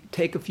 If you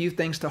take a few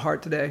things to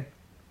heart today,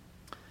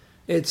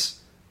 it's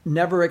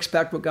never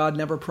expect what God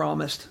never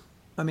promised.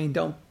 I mean,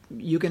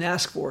 you can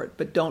ask for it,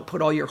 but don't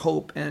put all your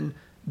hope and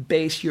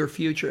base your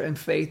future and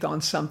faith on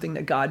something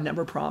that God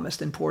never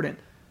promised. Important.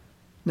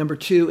 Number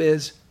 2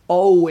 is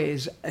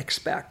always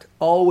expect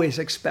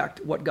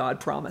what God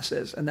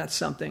promises. And that's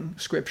something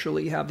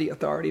scripturally you have the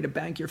authority to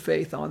bank your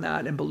faith on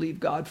that and believe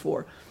God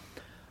for.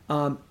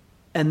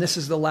 And this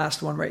is the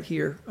last one right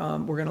here.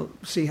 We're going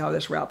to see how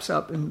this wraps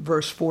up. In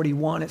verse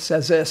 41, it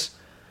says this,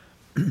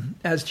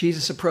 as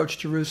Jesus approached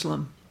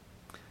Jerusalem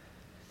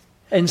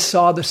and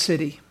saw the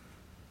city,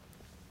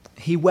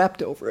 he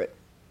wept over it.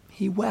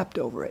 He wept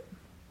over it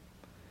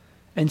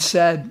and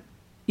said,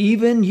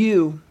 even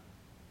you,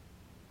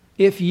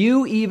 if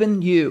you,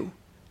 even you,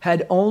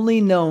 had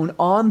only known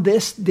on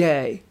this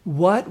day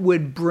what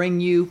would bring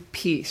you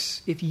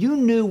peace, if you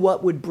knew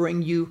what would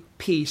bring you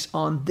peace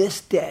on this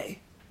day,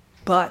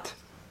 but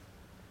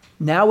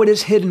now it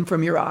is hidden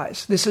from your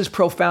eyes. This is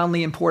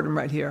profoundly important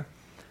right here.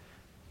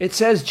 It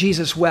says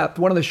Jesus wept.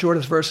 One of the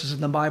shortest verses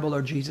in the Bible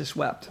are Jesus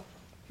wept.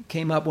 It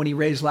came up when he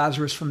raised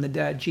Lazarus from the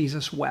dead.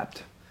 Jesus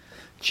wept.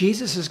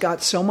 Jesus has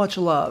got so much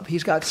love.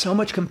 He's got so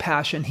much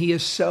compassion. He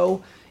is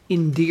so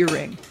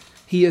endearing.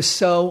 He is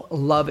so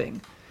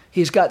loving.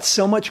 He's got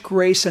so much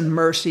grace and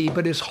mercy,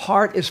 but his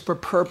heart is for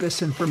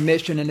purpose and for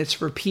mission, and it's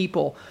for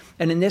people.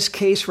 And in this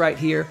case right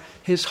here,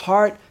 his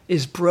heart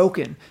is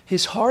broken.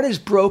 His heart is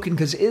broken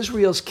because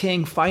Israel's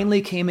king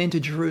finally came into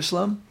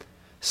Jerusalem.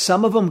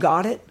 Some of them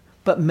got it,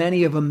 but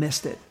many of them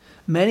missed it.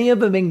 Many of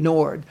them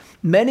ignored.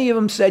 Many of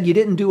them said, you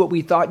didn't do what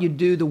we thought you'd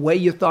do the way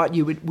you thought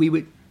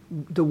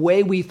the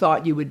way we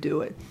thought you would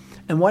do it.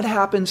 And what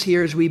happens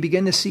here is we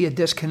begin to see a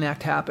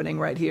disconnect happening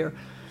right here.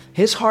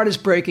 His heart is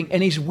breaking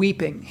and he's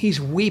weeping. He's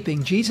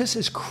weeping. Jesus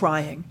is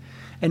crying.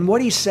 And what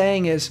he's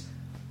saying is,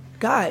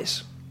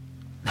 guys,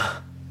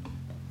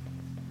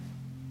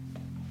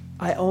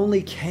 I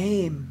only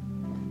came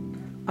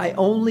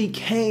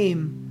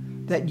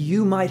that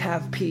you might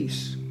have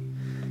peace.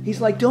 He's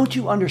like, don't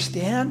you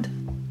understand?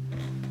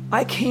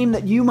 I came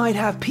that you might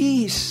have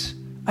peace.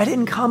 I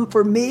didn't come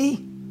for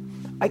me.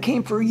 I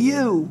came for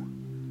you.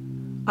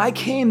 I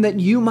came that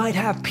you might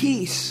have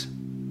peace.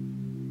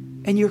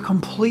 And you're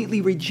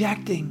completely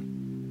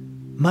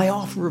rejecting my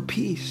offer of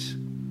peace.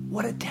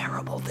 What a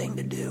terrible thing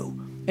to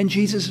do. And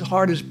Jesus'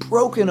 heart is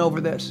broken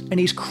over this, and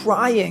he's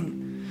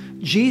crying.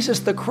 Jesus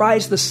the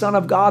Christ, the Son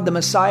of God, the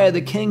Messiah,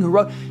 the King who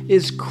wrote,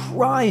 is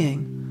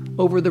crying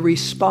over the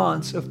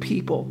response of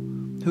people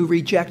who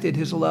rejected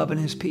his love and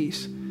his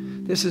peace.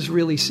 This is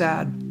really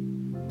sad.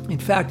 In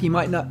fact, you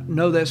might not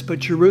know this, but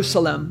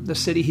Jerusalem, the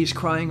city he's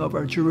crying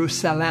over,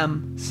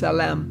 Jerusalem,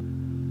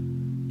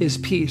 Salem, is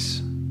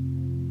peace.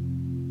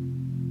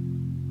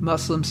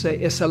 Muslims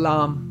say,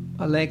 Issalam,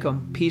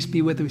 alaikum, peace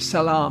be with you,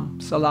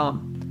 salam,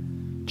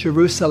 salam.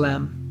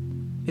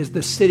 Jerusalem is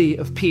the city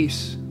of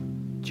peace.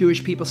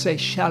 Jewish people say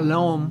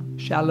shalom,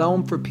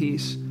 shalom for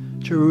peace.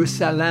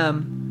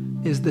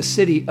 Jerusalem is the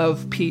city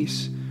of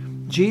peace.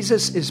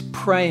 Jesus is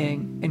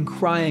praying and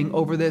crying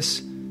over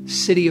this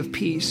city of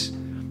peace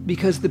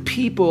because the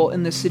people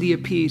in the city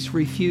of peace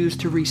refuse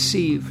to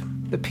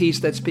receive the peace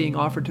that's being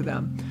offered to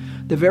them.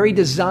 The very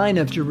design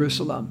of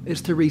Jerusalem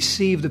is to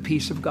receive the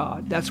peace of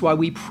God. That's why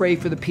we pray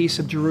for the peace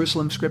of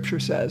Jerusalem, Scripture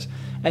says.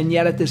 And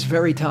yet at this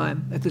very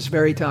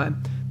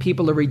time,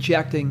 people are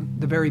rejecting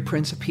the very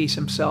Prince of Peace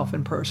himself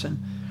in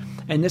person.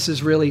 And this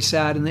is really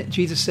sad. And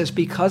Jesus says,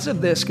 because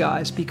of this,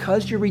 guys,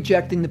 because you're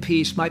rejecting the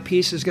peace, my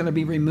peace is going to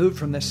be removed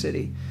from this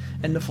city.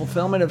 And the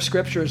fulfillment of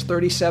Scripture is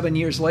 37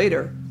 years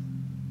later.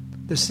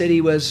 The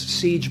city was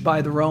sieged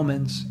by the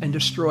Romans and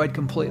destroyed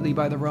completely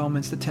by the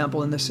Romans. The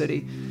temple and the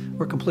city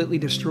were completely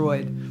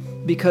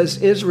destroyed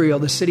because Israel,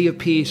 the city of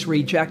peace,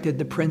 rejected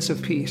the Prince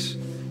of Peace.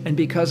 And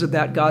because of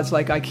that, God's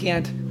like, I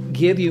can't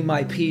give you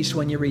my peace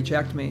when you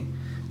reject me.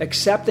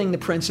 Accepting the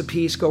Prince of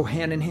Peace go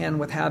hand in hand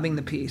with having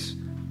the peace.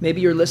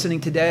 Maybe you're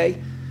listening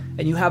today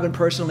and you haven't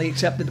personally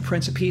accepted the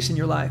Prince of Peace in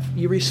your life.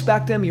 You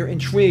respect him, you're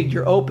intrigued,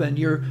 you're open,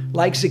 you're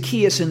like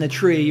Zacchaeus in the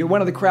tree. You're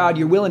one of the crowd,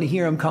 you're willing to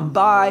hear him come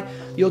by,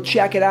 you'll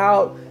check it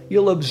out,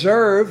 you'll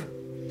observe.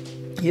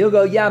 You'll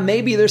go, yeah,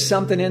 maybe there's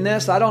something in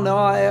this. I don't know,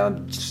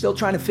 I'm still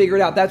trying to figure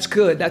it out. That's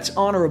good, that's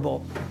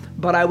honorable.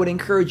 But I would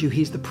encourage you,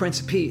 he's the Prince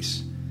of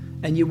Peace.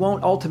 And you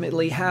won't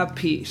ultimately have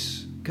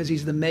peace because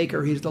he's the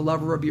maker, he's the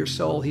lover of your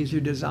soul, he's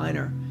your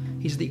designer.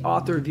 He's the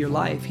author of your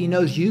life. He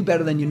knows you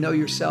better than you know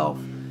yourself.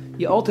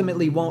 You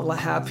ultimately won't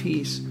have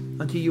peace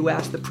until you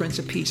ask the Prince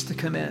of Peace to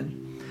come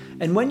in.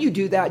 And when you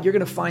do that, you're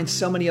going to find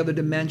so many other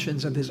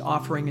dimensions of his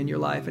offering in your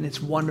life. And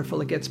it's wonderful.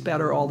 It gets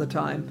better all the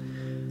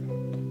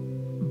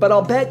time. But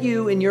I'll bet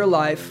you in your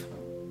life,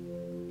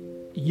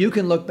 you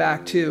can look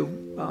back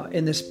too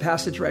in this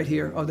passage right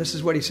here. Oh, this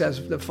is what he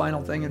says, the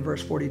final thing in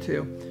verse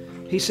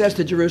 42. He says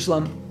to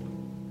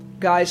Jerusalem,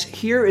 guys,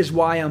 here is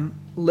why I'm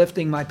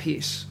lifting my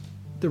peace.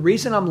 The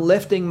reason I'm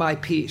lifting my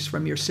peace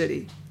from your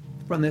city,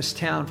 from this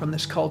town, from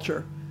this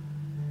culture,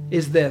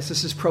 is this.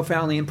 This is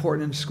profoundly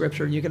important in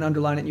Scripture. You can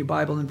underline it in your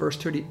Bible in verse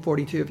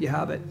 42 if you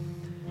have it.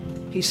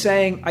 He's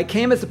saying, I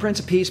came as the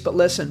Prince of Peace, but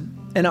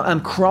listen, and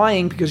I'm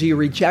crying because you're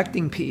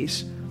rejecting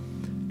peace.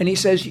 And he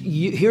says,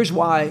 here's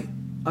why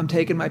I'm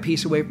taking my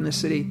peace away from the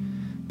city.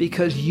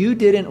 Because you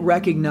didn't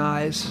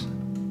recognize,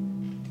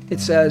 it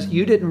says,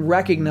 you didn't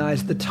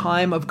recognize the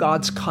time of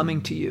God's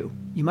coming to you.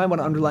 You might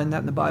want to underline that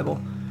in the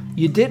Bible.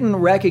 You didn't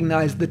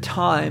recognize the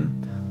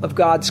time of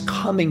God's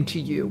coming to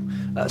you.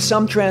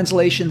 Some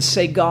translations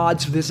say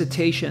God's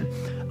visitation.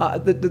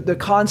 The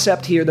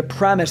concept here, the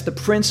premise, the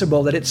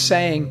principle that it's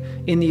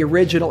saying in the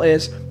original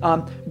is,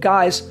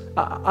 guys,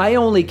 I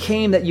only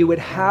came that you would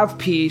have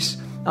peace,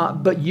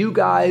 but you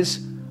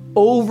guys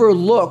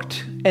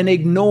overlooked and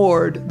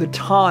ignored the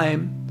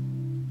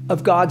time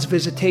of God's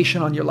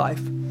visitation on your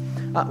life.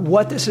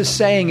 What this is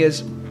saying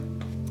is,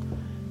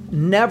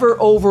 never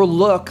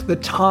overlook the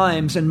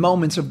times and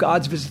moments of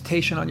God's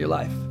visitation on your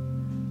life.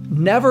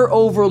 Never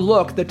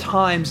overlook the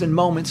times and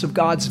moments of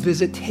God's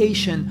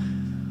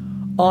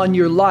visitation on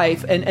your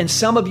life. And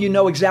some of you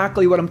know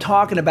exactly what I'm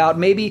talking about.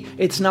 Maybe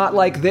it's not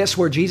like this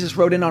where Jesus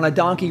rode in on a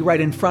donkey right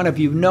in front of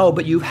you. No,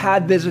 but you've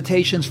had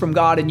visitations from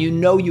God and you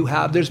know you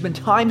have. There's been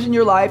times in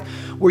your life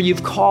where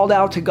you've called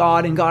out to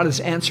God and God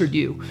has answered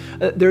you.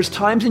 There's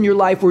times in your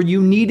life where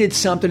you needed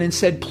something and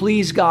said,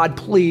 please God,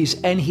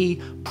 please, and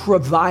he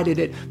provided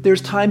it.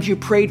 There's times you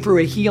prayed for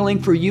a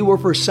healing for you or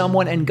for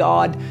someone and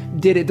God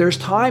did it. There's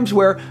times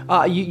where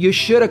you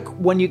should have,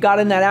 when you got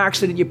in that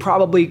accident, you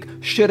probably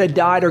should have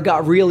died or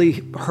got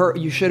really hurt.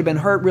 You should have been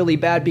hurt really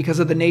bad because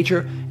of the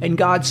nature, and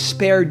God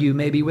spared you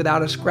maybe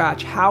without a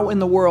scratch. How in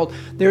the world?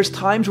 There's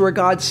times where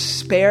God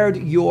spared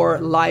your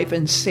life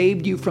and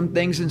saved you from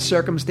things and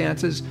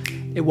circumstances.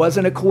 It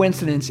wasn't a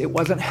coincidence. It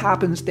wasn't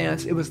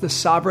happenstance. It was the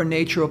sovereign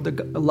nature of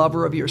the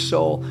lover of your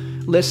soul.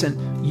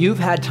 Listen, you've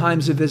had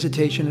times of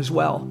visitation as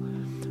well.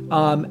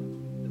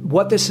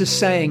 What this is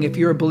saying, if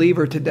you're a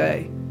believer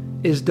today,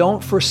 is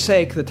don't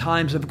forsake the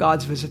times of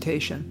God's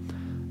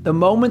visitation. The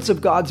moments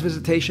of God's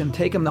visitation,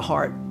 take them to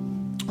heart.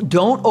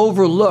 Don't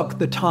overlook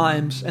the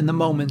times and the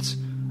moments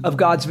of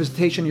God's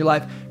visitation in your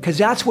life, because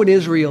that's what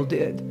Israel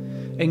did.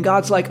 And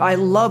God's like, I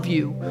love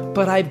you,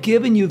 but I've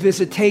given you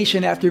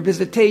visitation after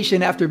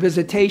visitation after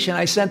visitation.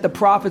 I sent the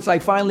prophets. I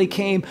finally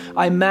came.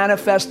 I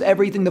manifest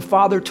everything the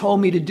Father told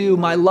me to do.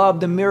 My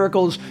love, the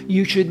miracles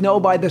you should know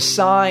by the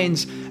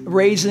signs,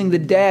 raising the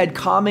dead,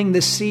 calming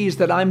the seas,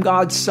 that I'm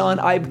God's son.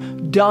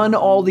 I've done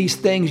all these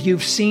things.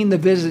 You've seen the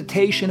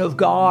visitation of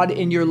God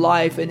in your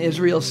life. And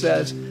Israel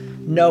says,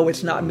 no,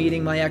 it's not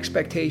meeting my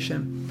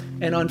expectation.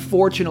 And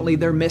unfortunately,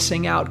 they're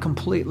missing out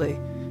completely.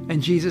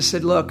 And Jesus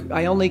said, look,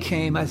 I only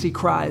came, as he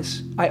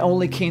cries, I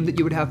only came that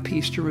you would have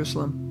peace,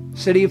 Jerusalem.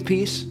 City of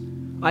peace,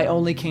 I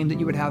only came that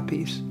you would have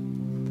peace.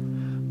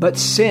 But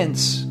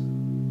since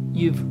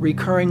you've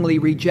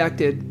recurringly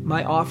rejected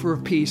my offer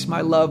of peace,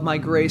 my love, my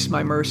grace,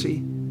 my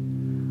mercy,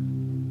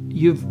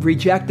 you've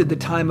rejected the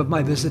time of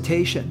my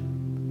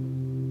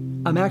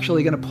visitation, I'm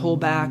actually going to pull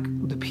back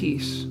the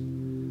peace.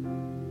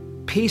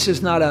 Peace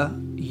is not a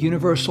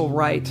universal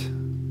right.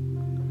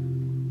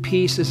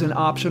 Peace is an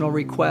optional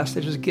request.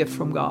 It is a gift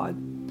from God.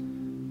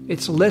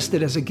 It's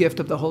listed as a gift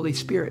of the Holy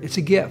Spirit. It's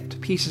a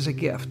gift. Peace is a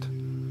gift.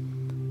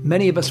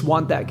 Many of us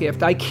want that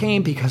gift. I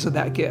came because of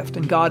that gift,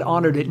 and God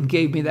honored it and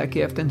gave me that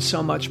gift and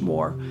so much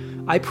more.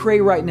 I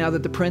pray right now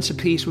that the Prince of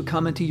Peace would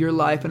come into your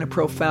life in a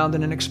profound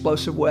and an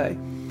explosive way.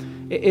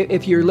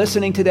 If you're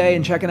listening today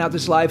and checking out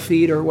this live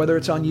feed, or whether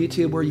it's on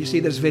YouTube where you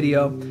see this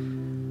video,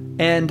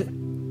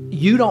 and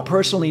you don't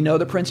personally know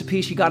the Prince of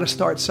Peace, you got to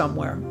start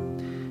somewhere.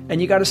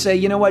 And you got to say,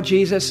 you know what,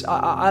 Jesus,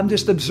 I'm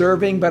just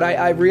observing, but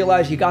I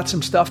realize you got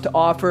some stuff to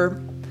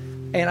offer,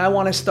 and I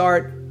want to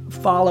start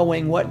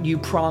following what you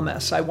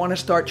promise. I want to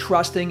start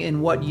trusting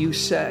in what you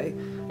say.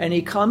 And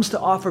he comes to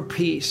offer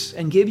peace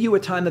and give you a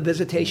time of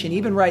visitation.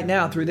 Even right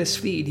now through this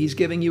feed, he's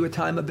giving you a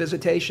time of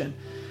visitation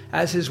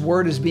as his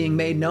word is being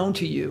made known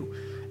to you.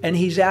 And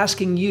he's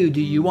asking you, do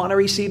you want to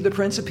receive the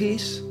Prince of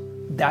Peace?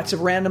 That's a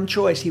random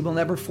choice. He will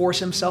never force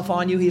himself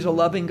on you. He's a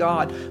loving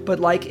God. But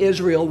like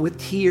Israel, with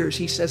tears,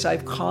 he says,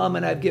 I've come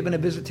and I've given a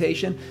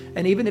visitation.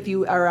 And even if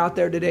you are out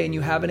there today and you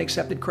haven't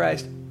accepted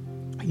Christ,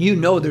 you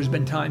know there's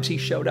been times he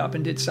showed up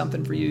and did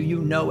something for you. You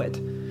know it.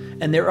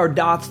 And there are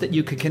dots that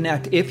you could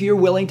connect if you're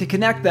willing to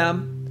connect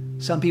them.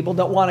 Some people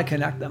don't want to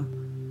connect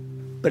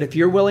them. But if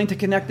you're willing to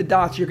connect the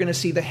dots, you're going to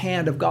see the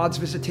hand of God's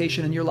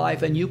visitation in your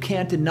life. And you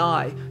can't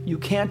deny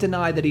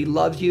that he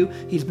loves you.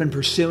 He's been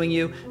pursuing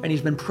you, and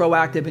he's been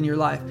proactive in your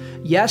life.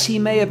 Yes, he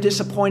may have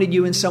disappointed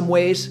you in some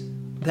ways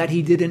that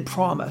he didn't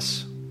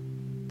promise.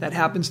 That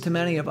happens to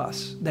many of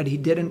us, that he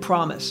didn't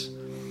promise.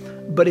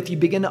 But if you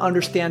begin to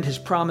understand his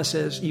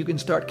promises, you can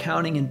start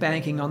counting and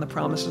banking on the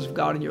promises of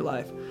God in your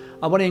life.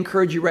 I want to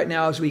encourage you right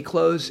now as we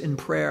close in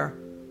prayer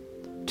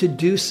to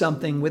do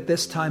something with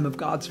this time of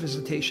God's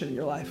visitation in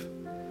your life.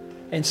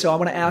 And so I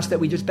want to ask that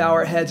we just bow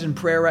our heads in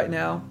prayer right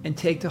now and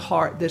take to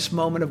heart this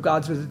moment of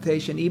God's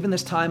visitation, even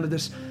this time of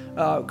this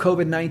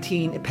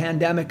COVID-19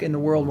 pandemic in the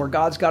world where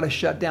God's got to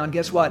shut down.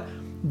 Guess what?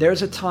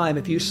 There's a time,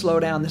 if you slow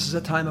down, this is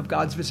a time of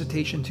God's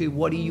visitation too.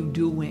 What are you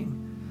doing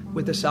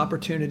with this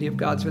opportunity of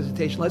God's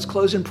visitation? Let's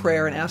close in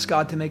prayer and ask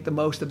God to make the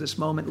most of this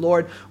moment.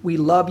 Lord, we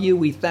love you.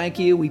 We thank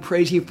you. We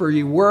praise you for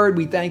your word.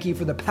 We thank you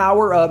for the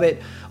power of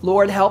it.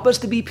 Lord, help us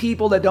to be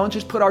people that don't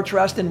just put our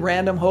trust in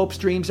random hopes,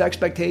 dreams,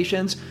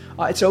 expectations.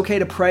 It's okay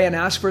to pray and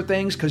ask for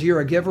things because you're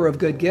a giver of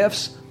good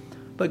gifts.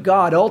 But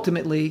God,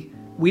 ultimately,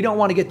 we don't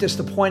want to get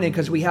disappointed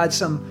because we had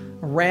some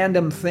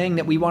random thing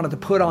that we wanted to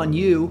put on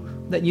you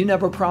that you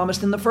never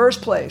promised in the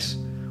first place.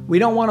 We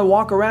don't want to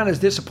walk around as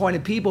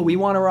disappointed people. We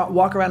want to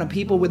walk around as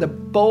people with a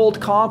bold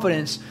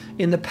confidence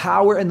in the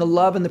power and the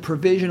love and the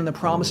provision and the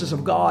promises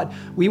of God.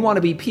 We want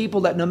to be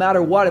people that no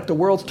matter what, if the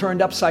world's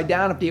turned upside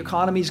down, if the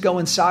economy's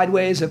going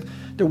sideways, if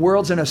the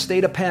world's in a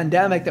state of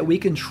pandemic, that we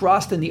can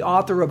trust in the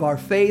author of our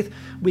faith.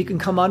 We can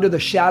come under the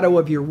shadow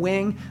of your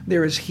wing.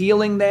 There is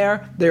healing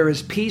there. There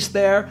is peace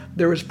there.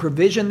 There is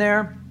provision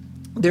there.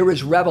 There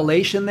is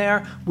revelation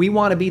there. We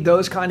want to be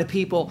those kind of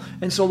people.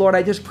 And so, Lord,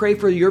 I just pray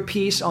for your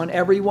peace on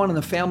everyone in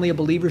the family of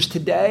believers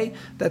today,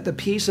 that the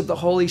peace of the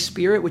Holy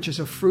Spirit, which is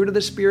a fruit of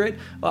the Spirit,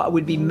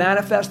 would be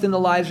manifest in the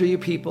lives of your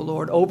people,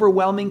 Lord.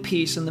 Overwhelming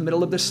peace in the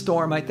middle of this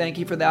storm. I thank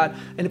you for that.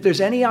 And if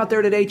there's any out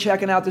there today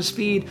checking out this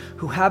feed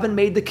who haven't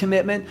made the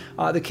commitment,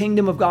 the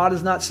kingdom of God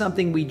is not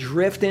something we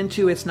drift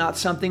into. It's not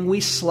something we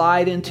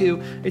slide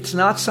into. It's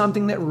not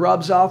something that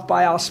rubs off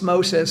by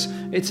osmosis.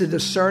 It's a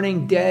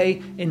discerning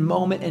day and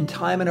moment and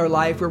time in our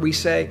life where we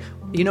say,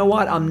 you know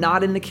what, I'm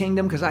not in the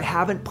kingdom because I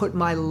haven't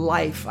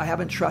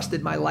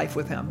trusted my life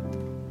with him.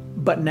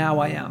 But now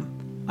I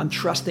am. I'm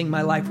trusting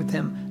my life with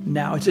him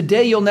now. It's a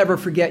day you'll never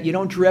forget. You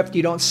don't drift,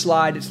 you don't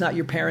slide. It's not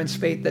your parents'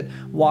 faith that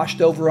washed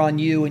over on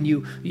you and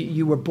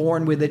you were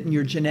born with it in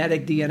your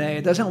genetic DNA.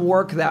 It doesn't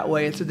work that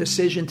way. It's a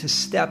decision to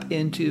step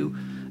into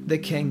the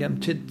kingdom,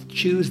 to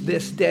choose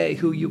this day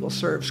who you will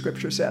serve,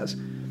 Scripture says.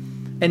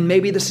 And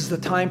maybe this is the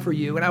time for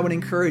you. And I would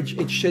encourage,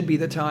 it should be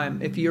the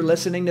time. If you're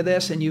listening to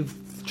this and you've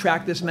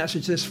tracked this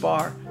message this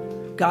far,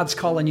 God's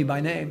calling you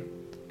by name.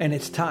 And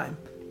it's time.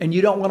 And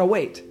you don't want to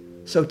wait.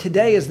 So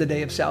today is the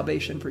day of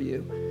salvation for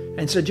you.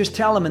 And so just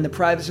tell him in the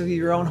privacy of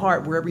your own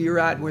heart, wherever you're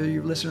at, whether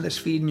you're listening to this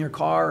feed in your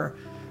car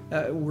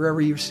or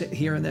wherever you're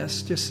hearing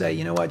this, just say,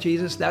 you know what,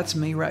 Jesus, that's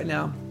me right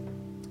now.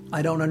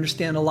 I don't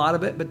understand a lot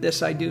of it, but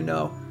this I do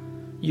know.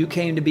 You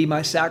came to be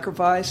my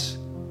sacrifice.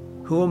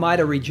 Who am I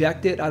to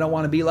reject it? I don't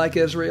want to be like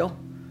Israel.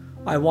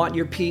 I want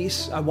your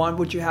peace. I want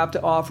what you have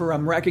to offer.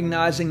 I'm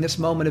recognizing this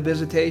moment of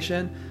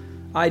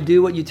visitation. I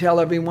do what you tell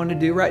everyone to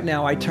do right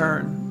now. I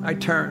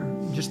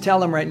turn. Just tell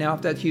them right now,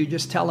 if that's you,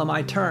 just tell them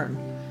I turn.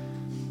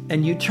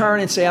 And you turn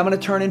and say, I'm going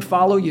to turn and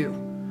follow you.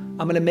 I'm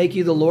going to make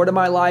you the Lord of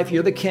my life.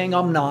 You're the king.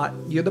 I'm not.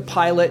 You're the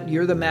pilot.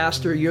 You're the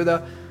master. You're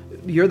the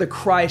you're the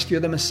Christ, you're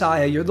the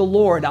Messiah, you're the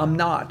Lord, I'm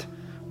not.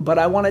 But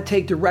I want to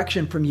take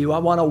direction from you. I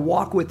want to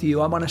walk with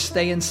you. I want to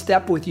stay in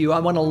step with you. I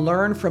want to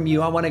learn from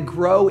you. I want to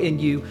grow in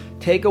you.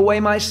 Take away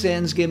my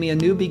sins. Give me a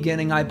new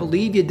beginning. I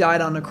believe you died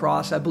on the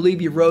cross. I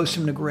believe you rose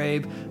from the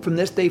grave. From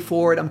this day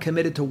forward, I'm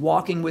committed to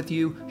walking with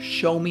you.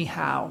 Show me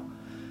how.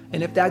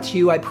 And if that's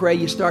you, I pray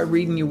you start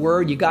reading your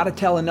word. You got to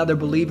tell another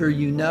believer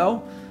you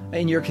know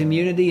in your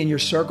community, in your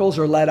circles,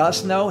 or let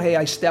us know, hey,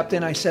 I stepped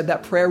in, I said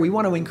that prayer. We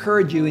want to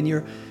encourage you in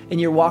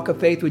your walk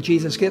of faith with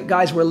Jesus.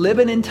 Guys, we're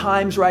living in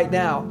times right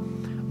now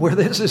where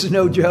this is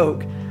no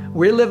joke.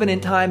 We're living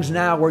in times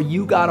now where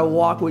you got to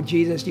walk with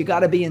Jesus. You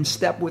got to be in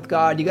step with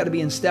God. You got to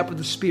be in step with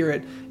the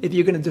Spirit if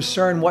you're going to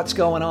discern what's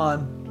going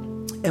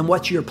on and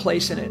what's your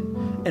place in it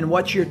and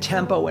what's your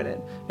tempo in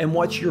it and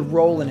what's your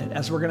role in it,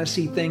 as we're going to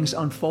see things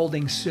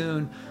unfolding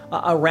soon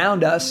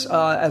around us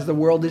as the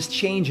world is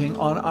changing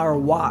on our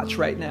watch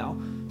right now.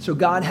 So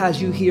God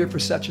has you here for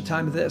such a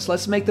time as this.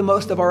 Let's make the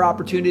most of our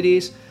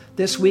opportunities.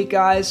 This week,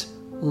 guys,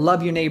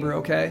 love your neighbor,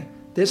 okay?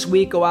 This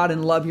week, go out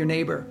and love your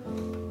neighbor.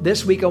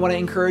 This week, I want to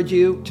encourage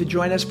you to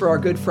join us for our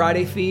Good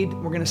Friday feed.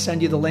 We're going to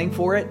send you the link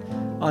for it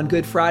on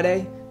Good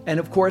Friday. And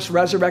of course,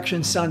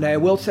 Resurrection Sunday. I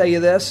will tell you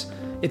this.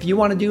 If you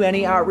want to do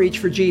any outreach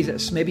for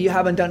Jesus, maybe you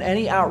haven't done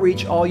any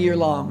outreach all year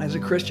long as a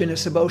Christian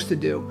is supposed to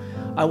do,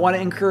 I want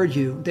to encourage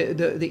you.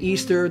 The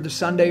Easter, the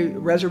Sunday,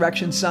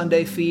 Resurrection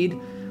Sunday feed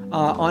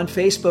on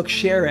Facebook,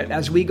 share it.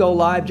 As we go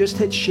live, just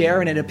hit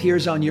share and it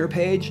appears on your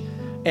page.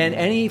 And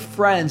any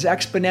friends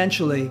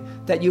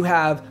exponentially that you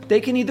have, they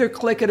can either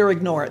click it or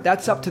ignore it.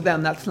 That's up to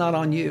them. That's not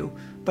on you.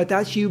 But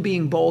that's you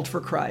being bold for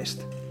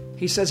Christ.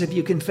 He says, if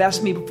you confess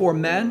me before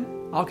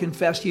men, I'll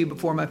confess you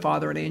before my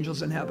Father and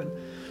angels in heaven.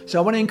 So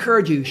I want to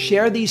encourage you,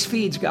 share these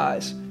feeds,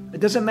 guys.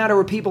 It doesn't matter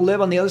where people live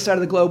on the other side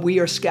of the globe. We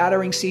are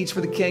scattering seeds for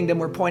the kingdom.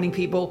 We're pointing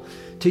people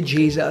to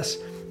Jesus.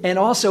 And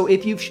also,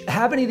 if you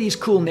have any of these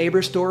cool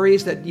neighbor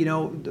stories that,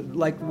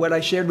 like what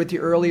I shared with you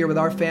earlier with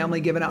our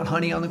family giving out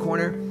honey on the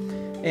corner,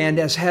 and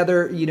as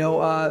Heather,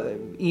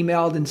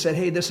 emailed and said,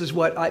 hey, this is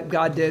what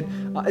God did.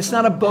 It's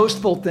not a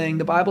boastful thing.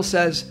 The Bible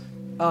says,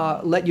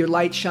 let your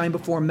light shine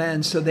before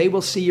men so they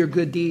will see your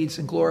good deeds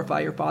and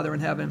glorify your Father in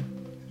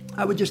heaven.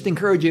 I would just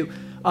encourage you,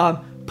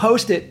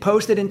 post it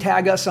and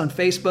tag us on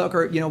Facebook,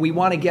 or, we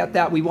want to get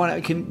that. We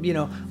want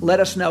to, let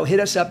us know, hit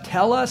us up,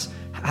 tell us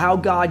how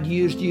God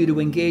used you to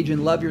engage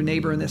and love your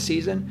neighbor in this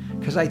season,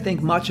 because I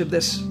think much of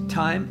this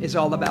time is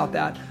all about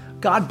that.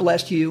 God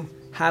bless you.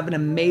 Have an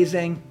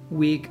amazing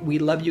week. We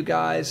love you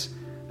guys.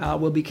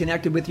 We'll be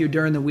connected with you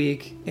during the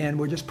week, and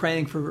we're just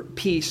praying for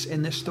peace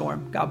in this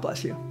storm. God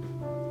bless you.